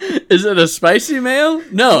 Is it a spicy mayo?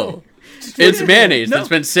 No. It's mayonnaise that's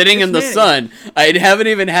been sitting in the sun. I haven't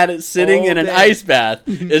even had it sitting in an ice bath.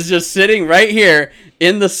 It's just sitting right here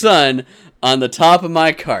in the sun on the top of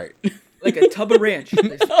my cart. Like a tub of ranch.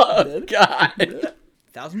 Oh, God.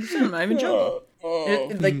 1,000%. I'm not even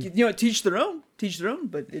joking. Like, you know, teach their own,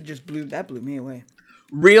 but it just blew me away.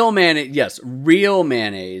 Real mayonnaise, yes, real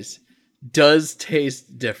mayonnaise does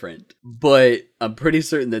taste different, but I'm pretty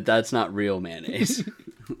certain that that's not real mayonnaise.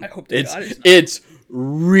 I hope it's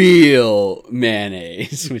real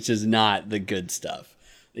mayonnaise, which is not the good stuff.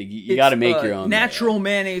 You got to make your own natural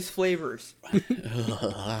mayonnaise flavors.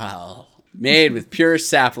 Made with pure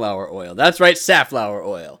safflower oil. That's right, safflower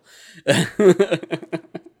oil.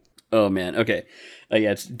 Oh man, okay.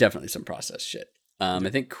 Yeah, it's definitely some processed shit. I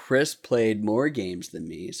think Chris played more games than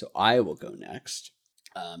me, so I will go next.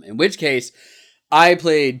 In which case, I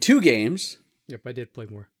played 2 games. Yep, I did play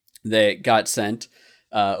more. That got sent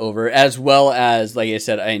over, as well as, like I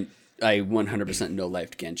said, I 100%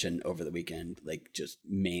 no-lifed Genshin over the weekend. Like, just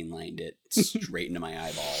mainlined it straight into my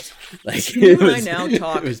eyeballs. Like, Can you and I now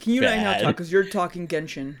talk? Because you're talking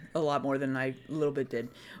Genshin a lot more than I a little bit did.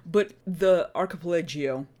 But the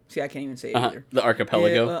Archipelago. See, I can't even say it either. The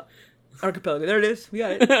Archipelago. Archipelago. There it is. We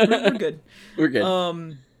got it. We're good. We're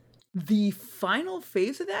good. The final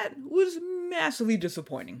phase of that was massively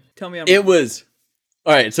disappointing. Tell me I'm wrong. It was.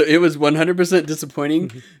 All right, so it was 100%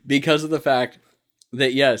 disappointing because of the fact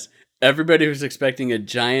that, yes, everybody was expecting a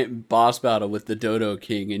giant boss battle with the Dodo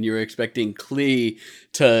King, and you were expecting Klee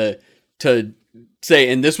to say,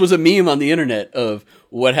 and this was a meme on the internet of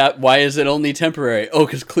why is it only temporary? Oh,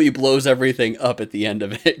 because Klee blows everything up at the end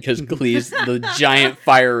of it, because Klee's the giant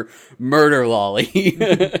fire murder lolly.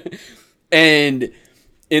 And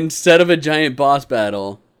instead of a giant boss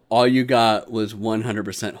battle, all you got was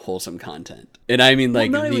 100% wholesome content. And I mean,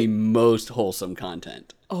 like, the most wholesome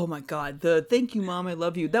content. Oh my god, the "Thank you, Mom, I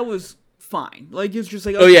love you." That was fine. Like, it's just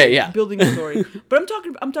like, okay, yeah, building a story. But I'm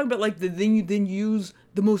talking about like then you use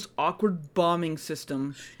the most awkward bombing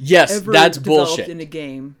system. Yes, ever that's developed bullshit in a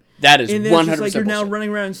game. That is 100% and then it's just like you're bullshit. now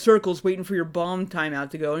running around in circles waiting for your bomb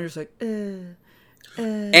timeout to go, and you're just like,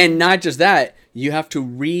 And not just that, you have to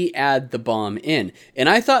re-add the bomb in. And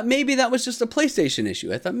I thought maybe that was just a PlayStation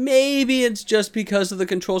issue. I thought maybe it's just because of the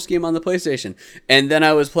control scheme on the PlayStation. And then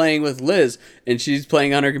I was playing with Liz, and she's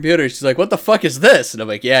playing on her computer. She's like, what the fuck is this? And I'm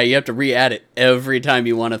like, yeah, you have to re-add it every time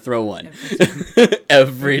you want to throw one.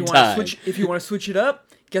 Every time. If you want to switch it up,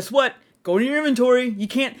 guess what? Go to your inventory. You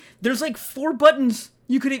can't. There's like 4 buttons.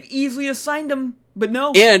 You could have easily assigned them, but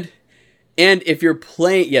no. And if you're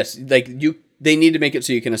playing, yes, like they need to make it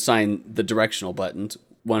so you can assign the directional buttons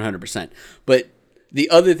 100%. But the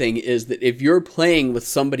other thing is that if you're playing with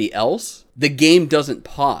somebody else, the game doesn't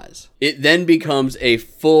pause. It then becomes a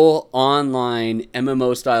full online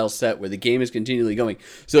MMO style set where the game is continually going.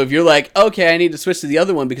 So if you're like, okay, I need to switch to the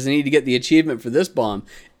other one because I need to get the achievement for this bomb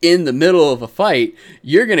in the middle of a fight,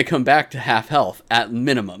 you're going to come back to half health at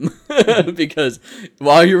minimum. Because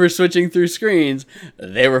while you were switching through screens,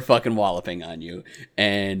 they were fucking walloping on you.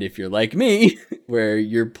 And if you're like me, where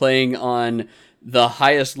you're playing on the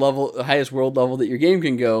highest world level that your game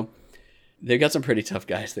can go, they've got some pretty tough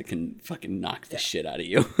guys that can fucking knock the shit out of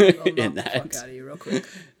you in that. Fuck out of you real quick.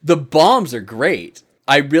 The bombs are great.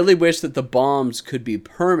 I really wish that the bombs could be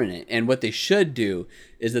permanent. And what they should do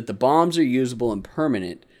is that the bombs are usable and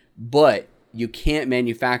permanent, but you can't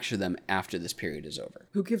manufacture them after this period is over.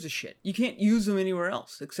 Who gives a shit? You can't use them anywhere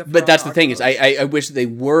else except for. But that's the thing is, I wish they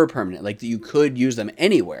were permanent, like that you could use them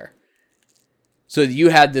anywhere. So that you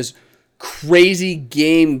had this crazy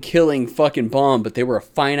game-killing fucking bomb, but they were a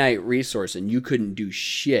finite resource, and you couldn't do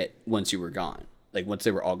shit once you were gone. Like, once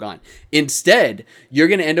they were all gone. Instead, you're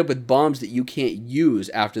going to end up with bombs that you can't use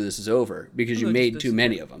after this is over because you made too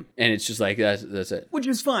many of them. And it's just like, that's it. Which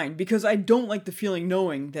is fine, because I don't like the feeling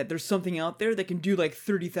knowing that there's something out there that can do, like,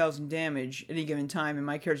 30,000 damage at any given time, and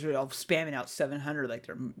my characters are all spamming out 700 like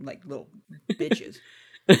they're, like, little bitches.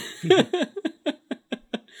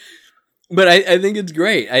 But I think it's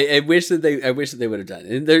great. I wish that they would have done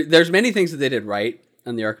it. And there's many things that they did right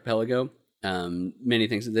on the archipelago. Many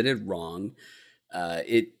things that they did wrong.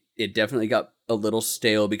 It definitely got a little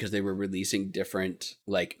stale because they were releasing different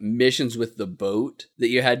like missions with the boat that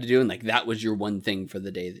you had to do, and like that was your one thing for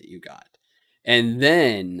the day that you got. And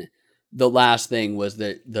then the last thing was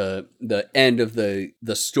the end of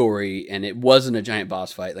the story, and it wasn't a giant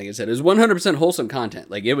boss fight. Like I said, it was 100% wholesome content.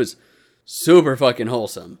 Like it was super fucking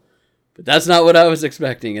wholesome. But that's not what I was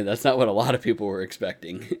expecting, and that's not what a lot of people were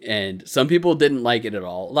expecting. And some people didn't like it at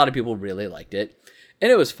all. A lot of people really liked it,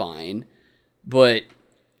 and it was fine. But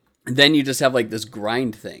then you just have like this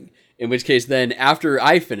grind thing. In which case, then after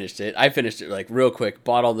I finished it like real quick,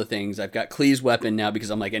 bought all the things. I've got Klee's weapon now because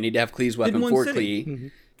I'm like, I need to have Klee's weapon for Klee. Mm-hmm.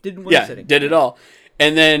 Did in one sitting. Did it all.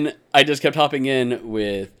 And then I just kept hopping in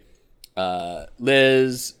with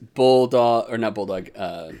Liz,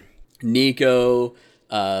 Nico,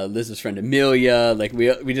 Liz's friend Amelia. Like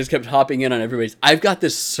we just kept hopping in on everybody's. I've got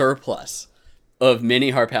this surplus of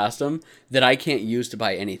mini Harpastum that I can't use to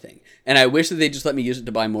buy anything. And I wish that they just let me use it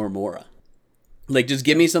to buy more Mora. Like, just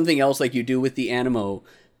give me something else like you do with the Anemo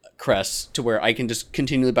crests to where I can just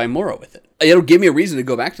continually buy Mora with it. It'll give me a reason to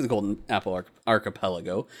go back to the Golden Apple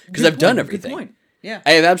Archipelago because I've done everything. Good point. Yeah.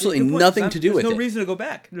 I have absolutely nothing to do with it. There's no reason to go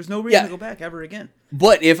back. There's no reason to go back ever again.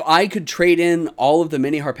 But if I could trade in all of the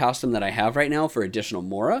mini Harpastum that I have right now for additional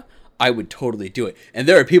Mora, I would totally do it. And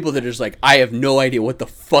there are people that are just like, I have no idea what the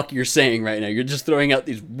fuck you're saying right now. You're just throwing out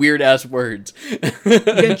these weird-ass words.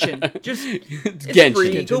 Genshin. It's Genshin.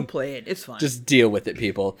 Free. Go play it. It's fine. Just deal with it,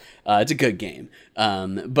 people. It's a good game.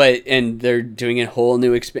 And they're doing a whole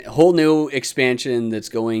new expansion that's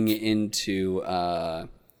going into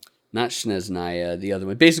not Snezhnaya, the other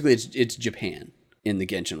one. Basically, it's Japan in the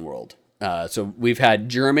Genshin world. So we've had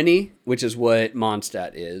Germany, which is what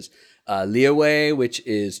Mondstadt is. Liyue, which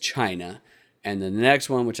is China, and then the next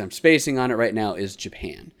one, which I'm spacing on it right now, is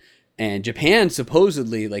Japan. And Japan,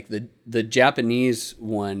 supposedly, like the Japanese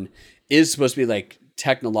one, is supposed to be like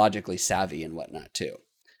technologically savvy and whatnot too.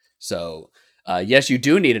 So, yes, you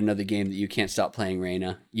do need another game that you can't stop playing,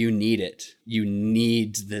 Reina. You need it. You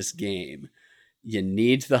need this game. You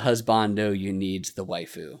need the husbando. You need the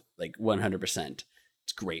waifu. Like 100%.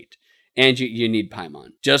 It's great. And you need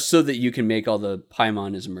Paimon, just so that you can make all the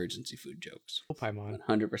Paimon as emergency food jokes. Paimon.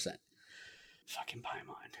 100%. Fucking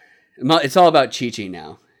Paimon. It's all about Chi-Chi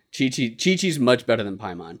now. Chi-Chi's much better than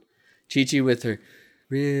Paimon. Chi-Chi with her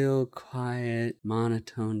real quiet,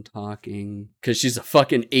 monotone talking, because she's a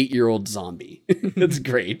fucking 8-year-old zombie. It's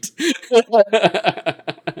great.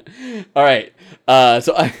 All right.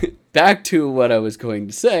 Back to what I was going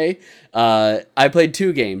to say. I played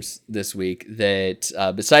 2 games this week that,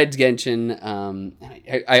 besides Genshin,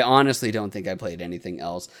 I honestly don't think I played anything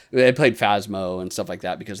else. I played Phasmo and stuff like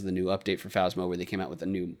that because of the new update for Phasmo where they came out with a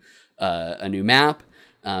new map.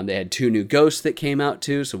 They had 2 new ghosts that came out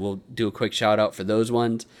too, so we'll do a quick shout out for those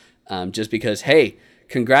ones. Just because, hey,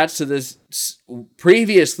 congrats to this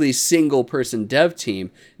previously single-person dev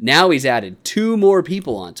team. Now he's added 2 more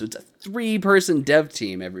people on, so it's a 3-person dev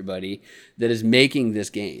team, everybody, that is making this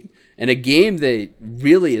game. And a game that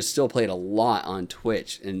really is still played a lot on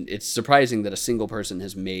Twitch, and it's surprising that a single person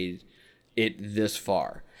has made it this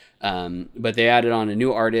far. But they added on a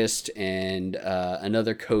new artist and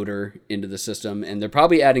another coder into the system, and they're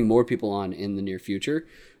probably adding more people on in the near future,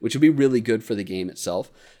 which will be really good for the game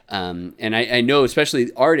itself. And I know especially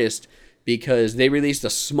the artist, because they released a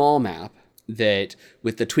small map that,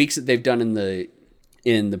 with the tweaks that they've done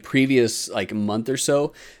in the previous like month or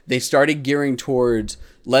so, they started gearing towards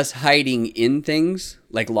less hiding in things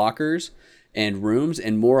like lockers and rooms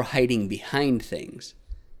and more hiding behind things,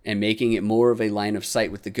 and making it more of a line of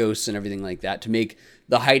sight with the ghosts and everything like that to make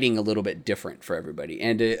the hiding a little bit different for everybody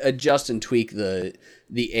and to adjust and tweak the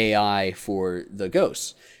AI for the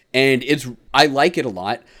ghosts. And I like it a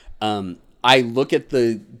lot. I look at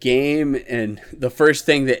the game and the first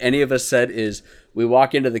thing that any of us said is we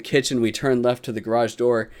walk into the kitchen, we turn left to the garage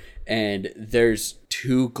door, and there's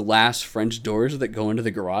 2 glass French doors that go into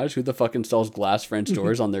the garage. Who the fuck installs glass French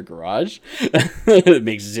doors on their garage? It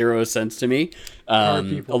makes 0 sense to me.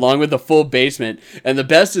 Along with the full basement. And the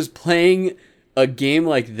best is playing a game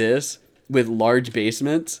like this with large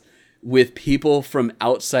basements with people from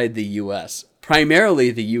outside the US,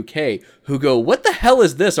 primarily the UK, who go, "What the hell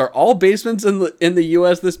is this? Are all basements in the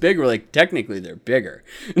US this big?" We're like, technically they're bigger.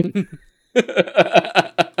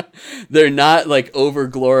 They're not like over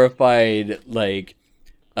glorified like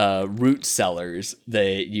root cellars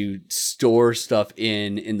that you store stuff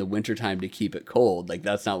in the wintertime to keep it cold. Like,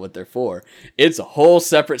 that's not what they're for. It's a whole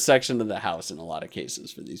separate section of the house in a lot of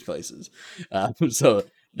cases for these places. So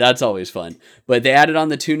that's always fun. But they added on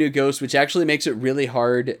the 2 new ghosts, which actually makes it really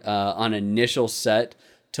hard on initial set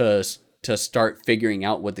to start figuring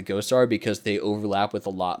out what the ghosts are, because they overlap with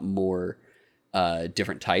a lot more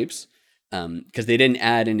different types. Because they didn't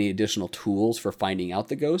add any additional tools for finding out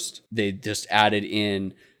the ghost. They just added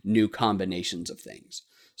in new combinations of things.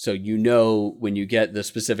 So when you get the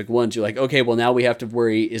specific ones, you're like, okay, well, now we have to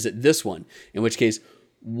worry, is it this one? In which case,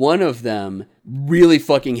 one of them really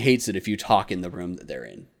fucking hates it if you talk in the room that they're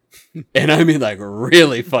in. And I mean, like,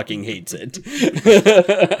 really fucking hates it.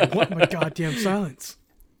 I want my goddamn silence.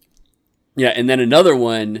 Yeah, and then another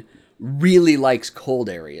one really likes cold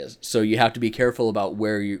areas, so you have to be careful about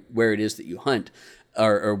where it is that you hunt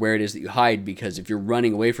or where it is that you hide, because if you're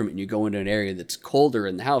running away from it and you go into an area that's colder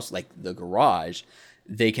in the house, like the garage,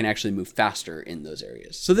 they can actually move faster in those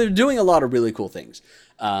areas. So they're doing a lot of really cool things.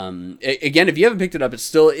 Again, if you haven't picked it up, it's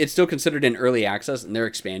still considered in early access, and they're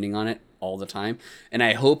expanding on it all the time. And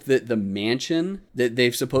I hope that the mansion that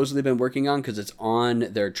they've supposedly been working on, because it's on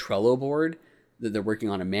their Trello board, that they're working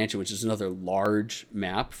on a mansion, which is another large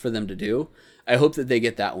map for them to do. I hope that they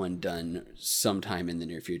get that one done sometime in the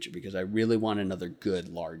near future, because I really want another good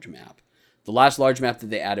large map. The last large map that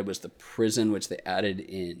they added was the prison, which they added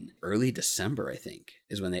in early December, I think,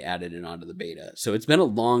 is when they added it onto the beta. So it's been a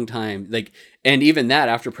long time. Like, and even that,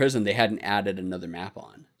 after prison, they hadn't added another map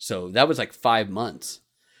on. So that was like 5 months.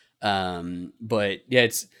 But yeah,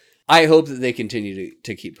 I hope that they continue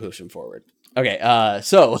to keep pushing forward. Okay,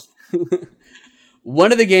 so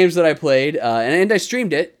one of the games that I played, and I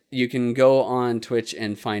streamed it, you can go on Twitch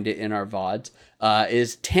and find it in our VODs,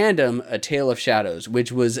 is Tandem: A Tale of Shadows,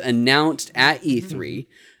 which was announced at E3.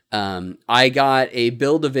 I got a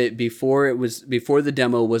build of it before the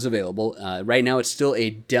demo was available. Right now, it's still a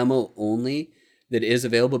demo only that is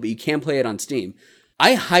available, but you can play it on Steam.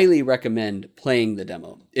 I highly recommend playing the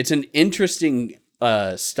demo. It's an interesting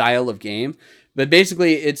style of game, but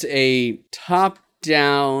basically, it's a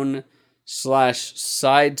top-down /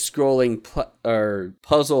 side-scrolling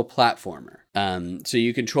puzzle platformer. So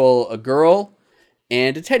you control a girl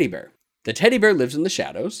and a teddy bear. The teddy bear lives in the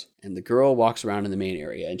shadows, and the girl walks around in the main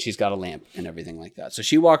area, and she's got a lamp and everything like that. So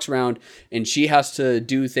she walks around, and she has to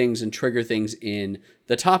do things and trigger things in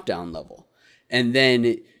the top-down level. And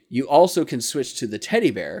then you also can switch to the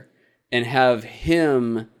teddy bear and have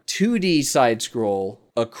him 2D side-scroll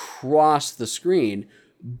across the screen.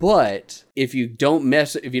 But if you don't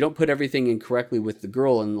put everything in correctly with the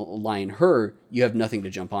girl and align her, you have nothing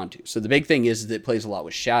to jump onto. So the big thing is that it plays a lot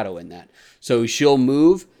with shadow in that. So she'll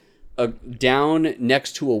move down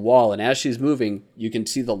next to a wall, and as she's moving, you can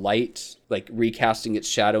see the light like recasting its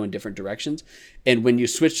shadow in different directions. And when you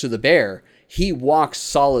switch to the bear, he walks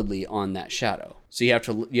solidly on that shadow. So you have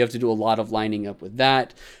to do a lot of lining up with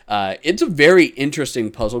that. It's a very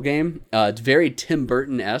interesting puzzle game. It's very Tim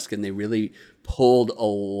Burton-esque, and they really pulled a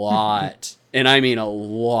lot, and I mean a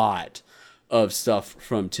lot, of stuff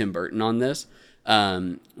from Tim Burton on this.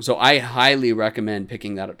 So I highly recommend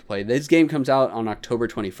picking that up to play. This game comes out on October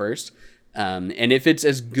 21st. And if it's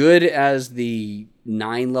as good as the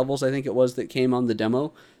 9 levels, I think it was, that came on the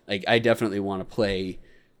demo, like, I definitely want to play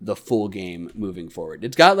the full game moving forward.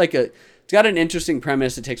 It's got an interesting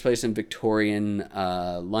premise. It takes place in Victorian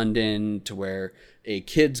London, to where a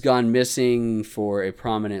kid's gone missing for a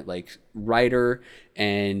prominent like writer,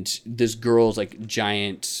 and this girl's like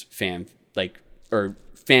giant fangirl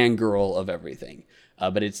of everything.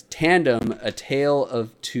 But it's Tandem: A Tale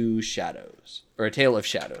of Shadows.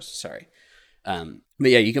 Sorry. But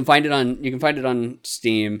yeah, you can find it on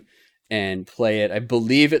Steam and play it. I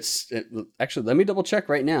believe actually, let me double check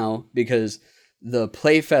right now, because the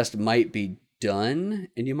Playfest might be done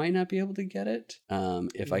and you might not be able to get it.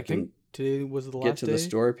 If I can today was the last get to day? The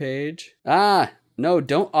store page. No,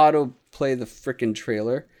 don't auto play the frickin'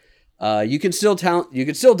 trailer. You can still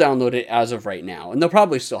download it as of right now, and they'll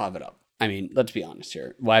probably still have it up. I mean, let's be honest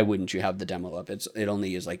here. Why wouldn't you have the demo up? It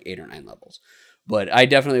only is like 8 or 9 levels. But I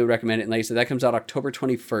definitely would recommend it. And like I said, that comes out October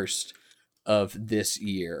 21st of this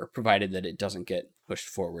year, provided that it doesn't get pushed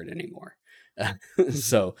forward anymore.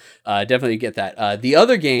 So definitely get that. The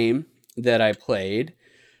other game that I played,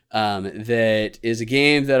 that is a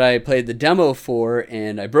game that I played the demo for,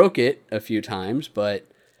 and I broke it a few times, but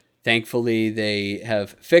Thankfully, they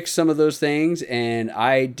have fixed some of those things, and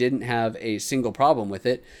I didn't have a single problem with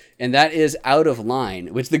it. And that is Out of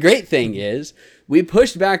Line, which the great thing is we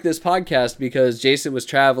pushed back this podcast because Jason was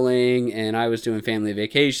traveling and I was doing family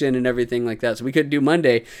vacation and everything like that. So we couldn't do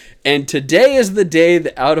Monday. And today is the day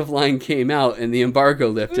that Out of Line came out and the embargo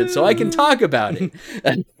lifted, so I can talk about it.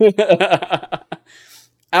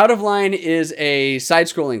 Out of Line is a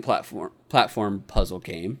side-scrolling platform puzzle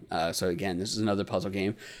game. So again, this is another puzzle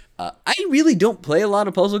game. I really don't play a lot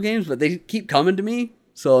of puzzle games, but they keep coming to me.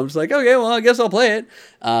 So I'm just like, okay, well, I guess I'll play it.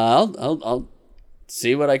 I'll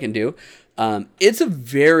see what I can do. It's a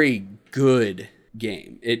very good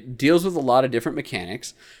game. It deals with a lot of different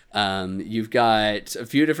mechanics. You've got a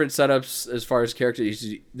few different setups as far as characters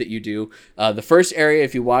that you do. The first area,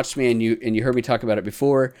 if you watched me and you heard me talk about it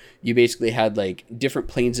before, you basically had like different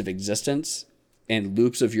planes of existence and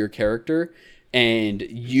loops of your character, and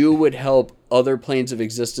you would help other planes of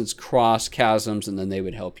existence cross chasms, and then they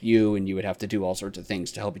would help you, and you would have to do all sorts of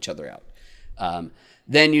things to help each other out.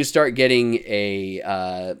 Then you start getting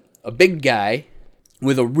a big guy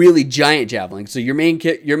with a really giant javelin. So your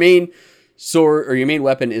main sword or your main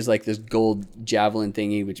weapon is like this gold javelin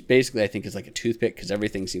thingy, which basically I think is like a toothpick because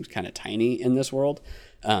everything seems kind of tiny in this world.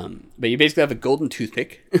 But you basically have a golden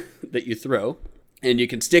toothpick that you throw, and you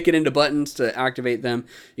can stick it into buttons to activate them.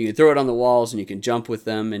 You can throw it on the walls, and you can jump with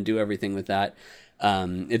them and do everything with that.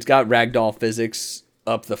 It's got ragdoll physics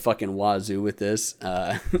up the fucking wazoo with this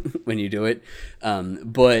when you do it.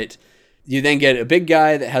 But you then get a big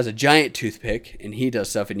guy that has a giant toothpick, and he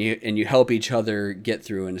does stuff, and you help each other get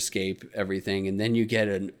through and escape everything. And then you get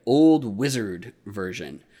an old wizard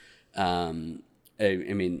version. I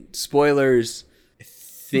mean, spoilers. I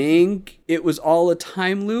think it was all a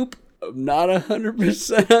time loop. I'm not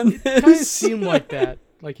 100% on this. It kind of seemed like that.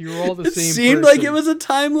 Like you were all the same. It seemed like it was a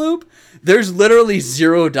time loop. There's literally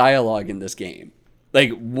zero dialogue in this game. Like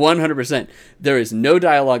 100%. There is no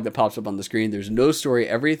dialogue that pops up on the screen. There's no story.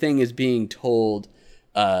 Everything is being told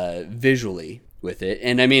visually with it.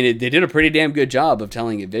 And I mean, they did a pretty damn good job of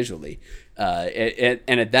telling it visually. And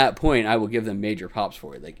at that point, I will give them major props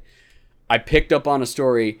for it. Like, I picked up on a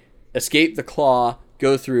story, escape the claw,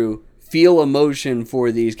 go through, feel emotion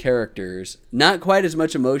for these characters. Not quite as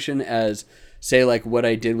much emotion as, say, like what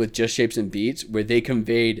I did with Just Shapes and Beats, where they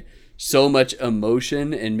conveyed so much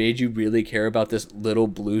emotion and made you really care about this little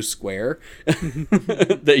blue square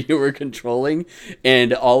that you were controlling,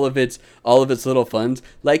 and all of its little funs,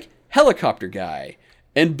 like helicopter guy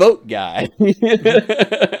and boat guy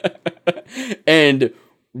and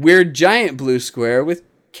weird giant blue square with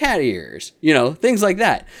cat ears, things like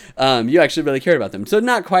that. You actually really cared about them. So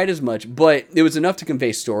not quite as much, but it was enough to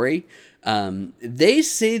convey story. They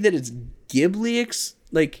say that it's Ghibli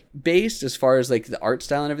based as far as like the art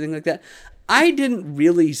style and everything like that. I didn't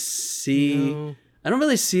really see. No. I don't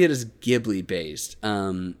really see it as Ghibli based.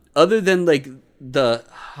 Other than like the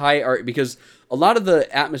high art, because a lot of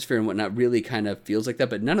the atmosphere and whatnot really kind of feels like that,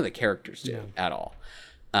 but none of the characters do at all.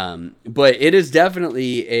 But it is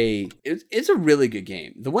definitely it's a really good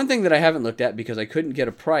game. The one thing that I haven't looked at because I couldn't get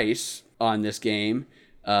a price on this game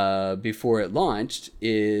before it launched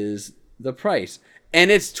is the price. And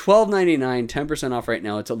it's $12.99, 10% off right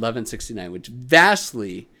now. It's $11.69, which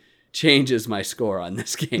vastly changes my score on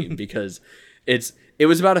this game because it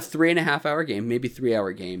was about a 3.5 hour game, maybe 3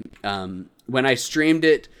 hour game. When I streamed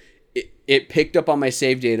it picked up on my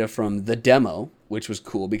save data from the demo, which was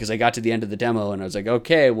cool because I got to the end of the demo and I was like,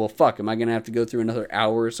 okay, well, fuck, am I going to have to go through another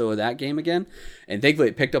hour or so of that game again? And thankfully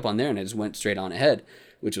it picked up on there and I just went straight on ahead,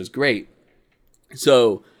 which was great.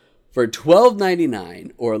 So for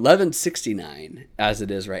 $12.99 or $11.69 as it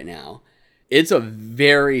is right now, it's a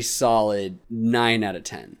very solid 9 out of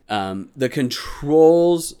 10. The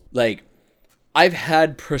controls, like, I've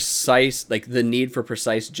had the need for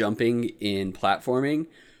precise jumping in platforming,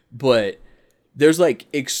 but there's like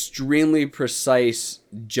extremely precise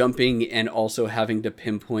jumping and also having to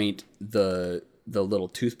pinpoint the little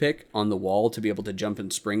toothpick on the wall to be able to jump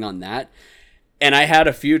and spring on that. And I had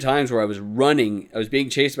a few times where I was being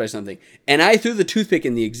chased by something, and I threw the toothpick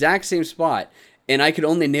in the exact same spot, and I could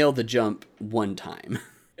only nail the jump one time.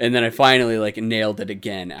 And then I finally nailed it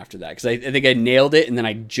again after that. Because I think I nailed it, and then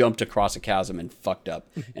I jumped across a chasm and fucked up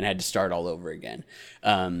and had to start all over again.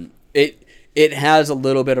 It has a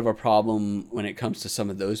little bit of a problem when it comes to some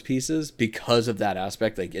of those pieces because of that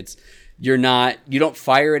aspect. Like you don't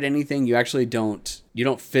fire at anything. You actually don't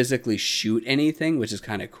physically shoot anything, which is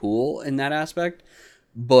kind of cool in that aspect.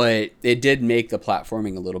 But it did make the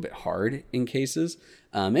platforming a little bit hard in cases.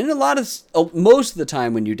 And most of the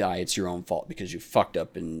time when you die, it's your own fault because you fucked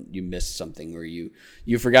up and you missed something or you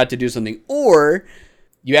forgot to do something, or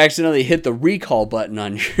you accidentally hit the recall button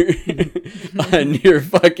on your on your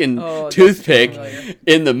fucking toothpick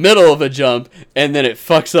in the middle of a jump, and then it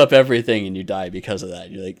fucks up everything and you die because of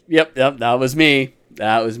that. You're like, yep, that was me.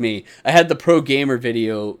 That was me. I had the pro gamer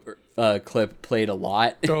video clip played a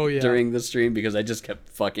lot during the stream because I just kept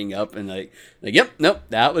fucking up and like, yep, nope,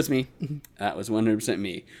 that was me. That was 100%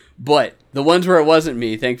 me. But the ones where it wasn't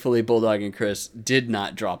me, thankfully, Bulldog and Chris did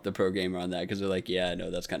not drop the pro gamer on that because they're like, yeah,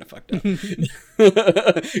 no, that's kind of fucked up.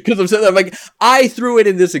 Because I'm sitting there, I'm like, I threw it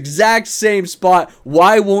in this exact same spot.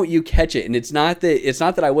 Why won't you catch it? And it's not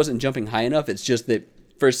that I wasn't jumping high enough. It's just that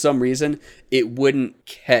for some reason it wouldn't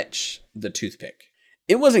catch the toothpick.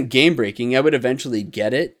 It wasn't game breaking. I would eventually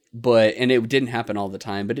get it, and it didn't happen all the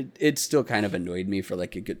time. But it still kind of annoyed me for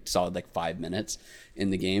like a good solid 5 minutes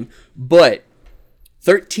in the game. But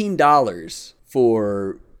 $13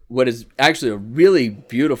 for what is actually a really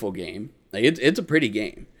beautiful game. Like it's a pretty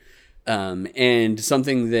game. And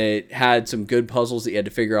something that had some good puzzles that you had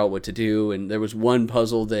to figure out what to do. And there was one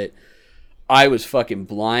puzzle that I was fucking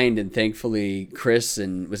blind, and thankfully Chris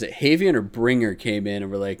and was it Havian or Bringer came in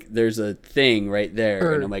and were like, there's a thing right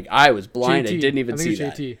there. And I'm like, I was blind. JT. I didn't even see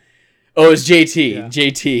that. JT. Oh, it was JT. Yeah.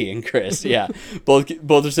 JT and Chris. Yeah. both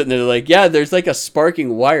are sitting there like, yeah, there's like a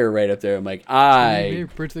sparking wire right up there. I'm like, maybe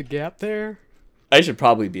bridge the gap there. I should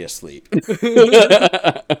probably be asleep.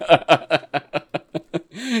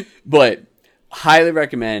 But highly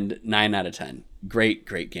recommend. 9 out of 10. Great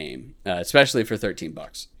game. Especially for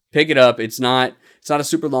 $13. Pick it up. It's not a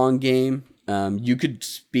super long game. You could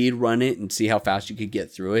speed run it and see how fast you could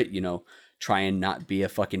get through it. Try and not be a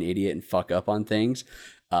fucking idiot and fuck up on things.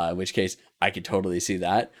 In which case, I could totally see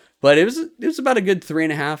that. But it was about a good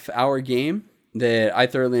 3.5 hour game that I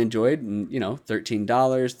thoroughly enjoyed. And, $13,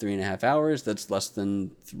 3.5 hours, that's less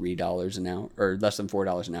than $3 an hour, or less than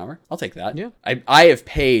 $4 an hour. I'll take that. Yeah. I have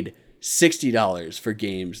paid $60 for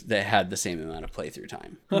games that had the same amount of playthrough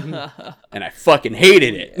time. And I fucking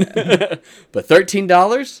hated it. But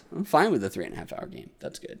 $13, I'm fine with a 3.5 hour game.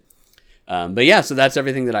 That's good. But yeah, so that's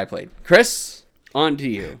everything that I played. Chris, on to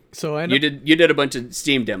you. So you did a bunch of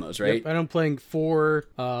Steam demos, right? Yep, and I'm playing 4,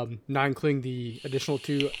 not including the additional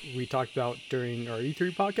 2 we talked about during our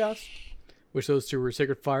E3 podcast, which those 2 were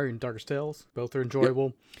Sacred Fire and Darkest Tales. Both are enjoyable.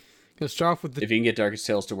 Yep. Gonna start off with if you can get Darkest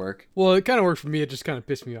Tales to work. Well, it kind of worked for me. It just kind of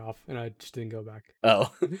pissed me off, and I just didn't go back.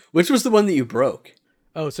 Oh, which was the one that you broke?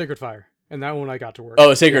 Oh, Sacred Fire, and that one I got to work.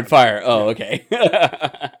 Oh, Sacred Fire. Oh, okay.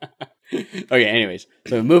 Okay, anyways,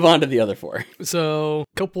 so move on to the other 4. So, a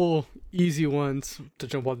couple easy ones to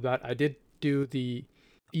jump off the bat. I did do the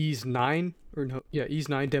Ys 9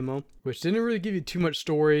 demo, which didn't really give you too much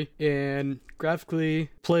story, and graphically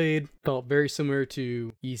felt very similar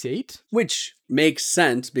to Ys 8. Which makes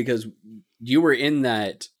sense because you were in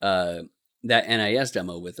that NIS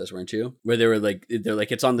demo with us, weren't you? Where they're like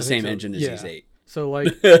it's on the same engine as Ys 8. So like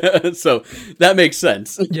so that makes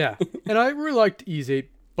sense. Yeah. And I really liked Ys 8.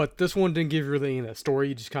 But this one didn't give really any story.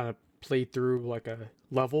 You just kind of played through like a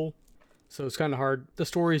level. So it's kind of hard. The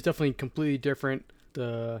story is definitely completely different.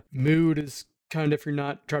 The mood is kind of different. You're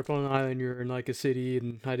not trapped on an island. You're in like a city.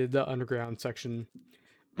 And I did the underground section.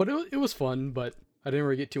 But it was fun. But I didn't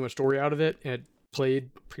really get too much story out of it. And it played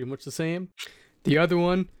pretty much the same. The other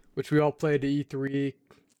one, which we all played at E3 a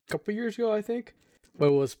couple years ago, I think. But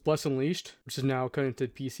it was Bless Unleashed, which is now coming to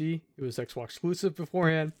PC. It was Xbox exclusive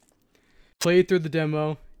beforehand. Played through the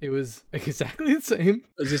demo. It was exactly the same.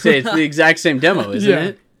 I was going to say, it's the exact same demo, isn't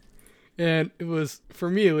it? And it was, for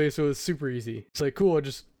me at least, it was super easy. It's like, cool, all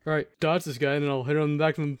right, dodge this guy, and then I'll hit him in the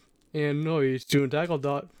back of him. And he's doing attack, I'll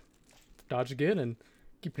dodge again, and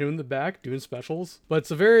keep hitting him in the back, doing specials. But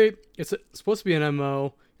it's supposed to be an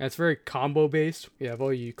MMO, and it's very combo-based.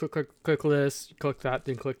 You click this, you click that,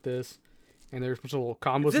 then click this. And there's a bunch of little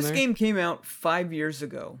combos in there. If this game came out 5 years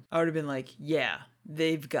ago, I would have been like, yeah,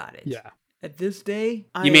 they've got it. Yeah. At this day,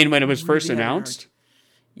 you mean when it was first announced?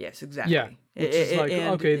 Yes, exactly. Yeah, which is like,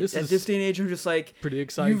 okay, this is at this day and age, I'm just like pretty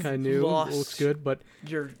exciting, kind of new. It looks good, but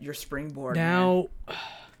your springboard now,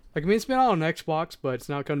 like I mean, it's been out on Xbox, but it's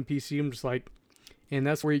not coming to PC. I'm just like, and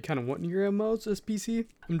that's where you kind of want your MMOs as PC.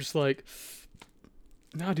 I'm just like,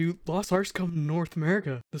 nah, dude, Lost Ark's coming to North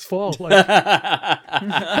America this fall. Like,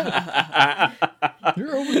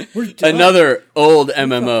 another old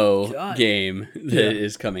MMO game that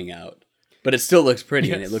is coming out. But it still looks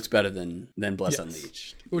pretty, and it looks better than Bless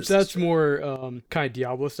Unleashed. Which that's more kind of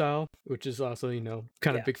Diablo style, which is also,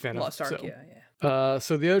 kind of big fan of. Lost Ark, so.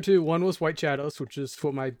 So the other 2, one was White Shadows, which is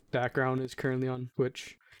what my background is currently on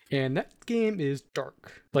Twitch. And that game is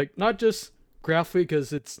dark. Like, not just graphically,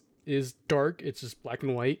 because it is dark, it's just black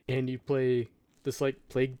and white, and you play this like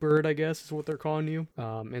plague bird, I guess is what they're calling you.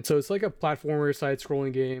 And so it's like a platformer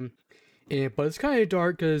side-scrolling game. But it's kind of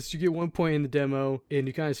dark because you get one point in the demo and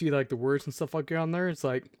you kind of see like the words and stuff like on there. It's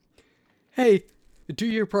like, hey, do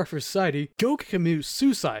your part for society, go commit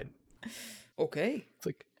suicide. Okay. It's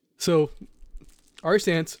like, so our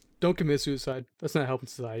stance, don't commit suicide. That's not helping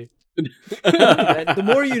society. The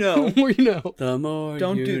more you know. The more you know. The more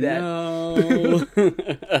Don't you do that. know.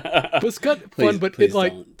 But it's kind of Please- fun, but please it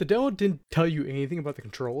like don't. the demo didn't tell you anything about the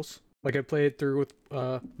controls. Like I played it through with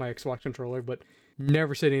my Xbox controller, but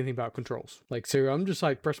never said anything about controls. Like, so I'm just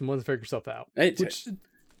like pressing buttons to figure stuff out. Hey, Which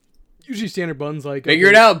usually standard buttons like figure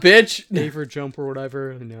it out, bitch. A for jump or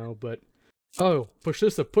whatever, but push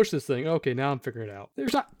this to push this thing. Okay, now I'm figuring it out.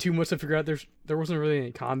 There's not too much to figure out. There wasn't really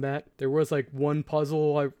any combat. There was like one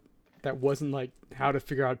puzzle that wasn't like how to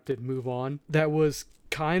figure out to move on. That was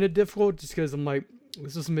kind of difficult just because I'm like,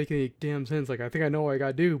 this doesn't make any damn sense. Like I think I know what I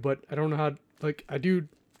gotta do, but I don't know how. Like I do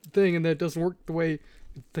the thing and then it doesn't work the way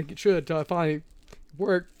I think it should until I finally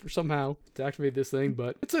work for somehow to activate this thing.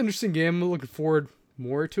 But it's an interesting game. I'm looking forward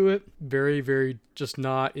more to it. Very, very just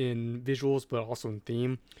not in visuals, but also in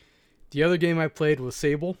theme. The other game I played was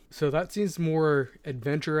Sable, so that seems more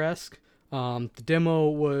adventure-esque. The demo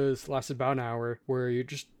lasted about an hour, where you're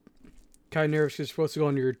just kind of nervous because you're supposed to go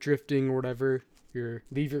on your drifting or whatever.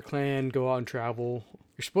 Leave your clan, go out and travel.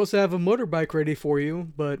 You're supposed to have a motorbike ready for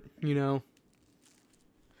you, but, the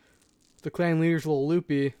clan leader's a little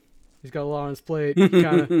loopy. He's got a lot on his plate. He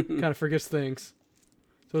kind of forgets things.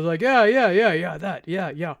 So it's like, yeah,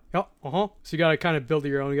 uh-huh. So you gotta kind of build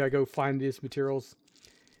your own. You gotta go find these materials.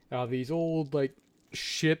 These old like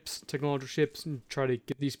ships, technological ships, and try to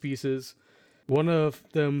get these pieces. One of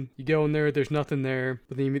them, you go in there's nothing there,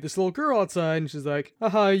 but then you meet this little girl outside, and she's like,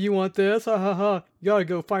 haha, you want this? Ha ha ha, you gotta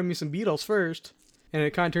go find me some beetles first. And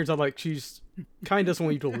it kind of turns out like she's kind of doesn't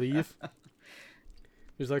want you to leave.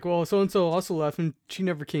 She's like, well, so-and-so also left, and she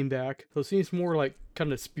never came back. So it seems more like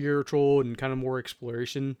kind of spiritual and kind of more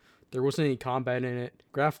exploration. There wasn't any combat in it.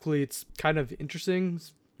 Graphically, it's kind of interesting,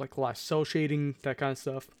 it's like a lot of cell shading, that kind of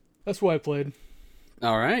stuff. That's what I played.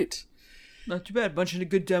 All right. Not too bad. Bunch of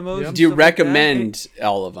good demos. Yeah. and Do you stuff like that. recommend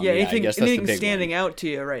all of them? Yeah, I anything, guess that's the anything big standing one. out to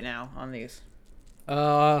you right now on these?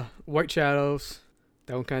 White Shadows.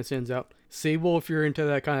 That one kind of stands out. Sable, if you're into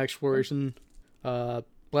that kind of exploration.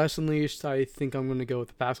 Blast Unleashed, I think I'm going to go with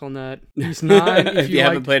the pass on that. East 9, if you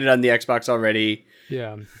haven't played it on the Xbox already.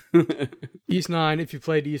 Yeah. East 9, if you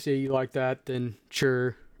played East 8, you like that, then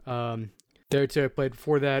sure. There too, I played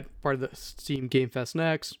before that, part of the Steam Game Fest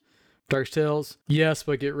Next. Dark Tales, yes,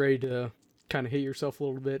 but get ready to kind of hate yourself a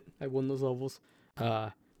little bit at one of those levels.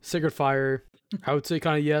 Sacred Fire, I would say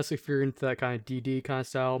kind of yes if you're into that kind of DD kind of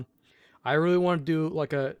style. I really want to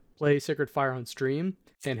do play Sacred Fire on stream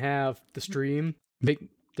and have the stream make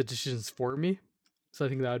the decisions for me. So I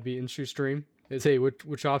think that would be an interesting stream. It's, hey,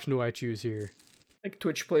 which option do I choose here? Like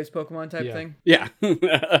Twitch plays Pokemon type Yeah. thing? Yeah.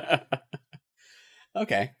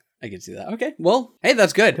 Okay. I can see that. Okay. Well, hey,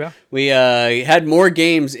 that's good. Yeah. We had more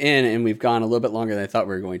games in, and we've gone a little bit longer than I thought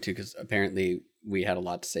we were going to, because apparently we had a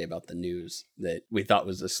lot to say about the news that we thought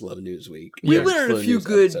was a slow news week. We Yeah. learned Slow a few news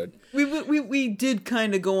good. episode. We did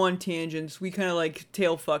kind of go on tangents. We kind of like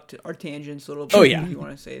tail fucked our tangents a little bit. Oh, yeah. If you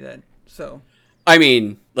want to say that. So I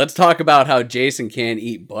mean, let's talk about how Jason can't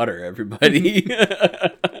eat butter, everybody.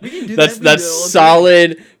 we can do that's that. that's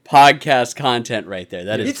solid podcast content right there.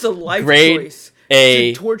 That is It's a life grade choice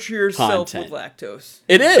A to torture yourself content. with lactose.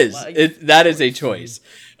 It is. Life That is a choice.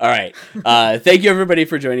 All right. Thank you, everybody,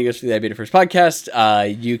 for joining us for the iBeta First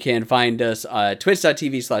podcast. You can find us at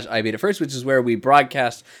twitch.tv/iBetaFirst, which is where we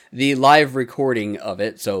broadcast the live recording of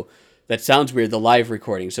it. So that sounds weird, the live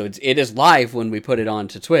recording. So it is live when we put it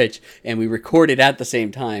onto Twitch, and we record it at the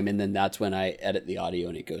same time, and then that's when I edit the audio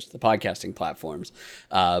and it goes to the podcasting platforms.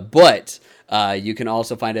 But you can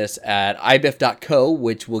also find us at ibif.co,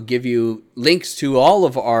 which will give you links to all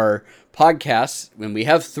of our podcasts, and we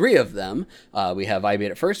have 3 of them. We have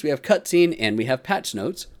iBeta First, we have Cutscene, and we have Patch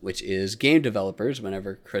Notes, which is game developers,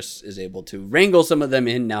 whenever Chris is able to wrangle some of them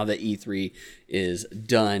in now that E3 is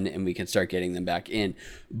done and we can start getting them back in.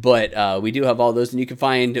 But we do have all those, and you can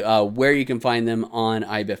find where you can find them on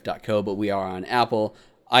ibif.co, but we are on Apple,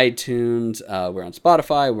 iTunes, we're on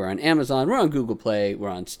Spotify, we're on Amazon, we're on Google Play, we're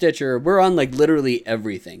on Stitcher, we're on like literally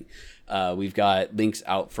everything. We've got links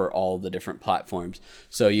out for all the different platforms.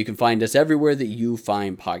 So you can find us everywhere that you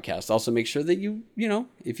find podcasts. Also make sure that you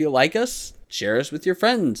if you like us, share us with your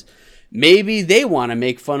friends. Maybe they want to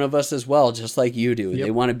make fun of us as well, just like you do. Yep.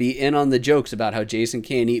 They want to be in on the jokes about how Jason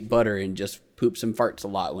can't eat butter and just poops and farts a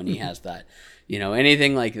lot when he has that.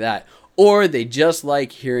 Anything like that. Or they just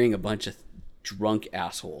like hearing a bunch of drunk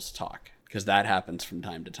assholes talk. because that happens from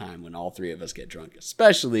time to time when all three of us get drunk,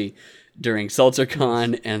 especially during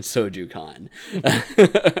SeltzerCon and SojuCon.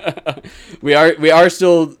 we are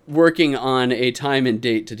still working on a time and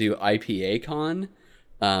date to do IPACon,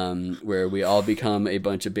 where we all become a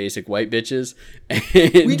bunch of basic white bitches and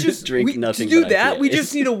drink nothing. To do but that, IPAs. we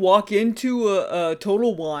just need to walk into a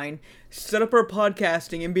Total Wine, set up our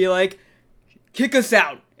podcasting, and be like, kick us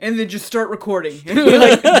out. And then just start recording. And be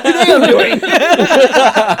like, today I'm doing.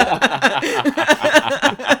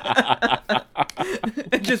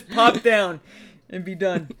 And just pop down and be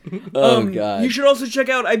done. God. You should also check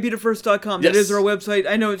out ibeatitfirst.com. That Yes. is our website.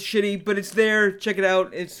 I know it's shitty, but it's there. Check it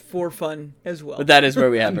out. It's for fun as well. But that is where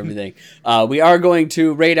we have everything. We are going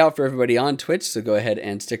to raid out for everybody on Twitch, so go ahead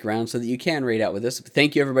and stick around so that you can raid out with us.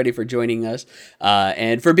 Thank you, everybody, for joining us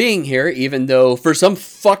and for being here, even though for some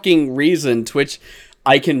fucking reason Twitch...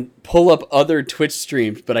 I can pull up other Twitch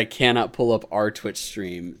streams, but I cannot pull up our Twitch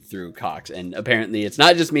stream through Cox. And apparently it's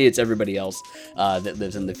not just me, it's everybody else that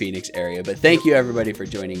lives in the Phoenix area. But thank you, everybody, for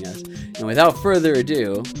joining us. And without further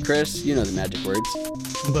ado, Chris, you know the magic words.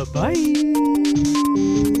 Bye-bye.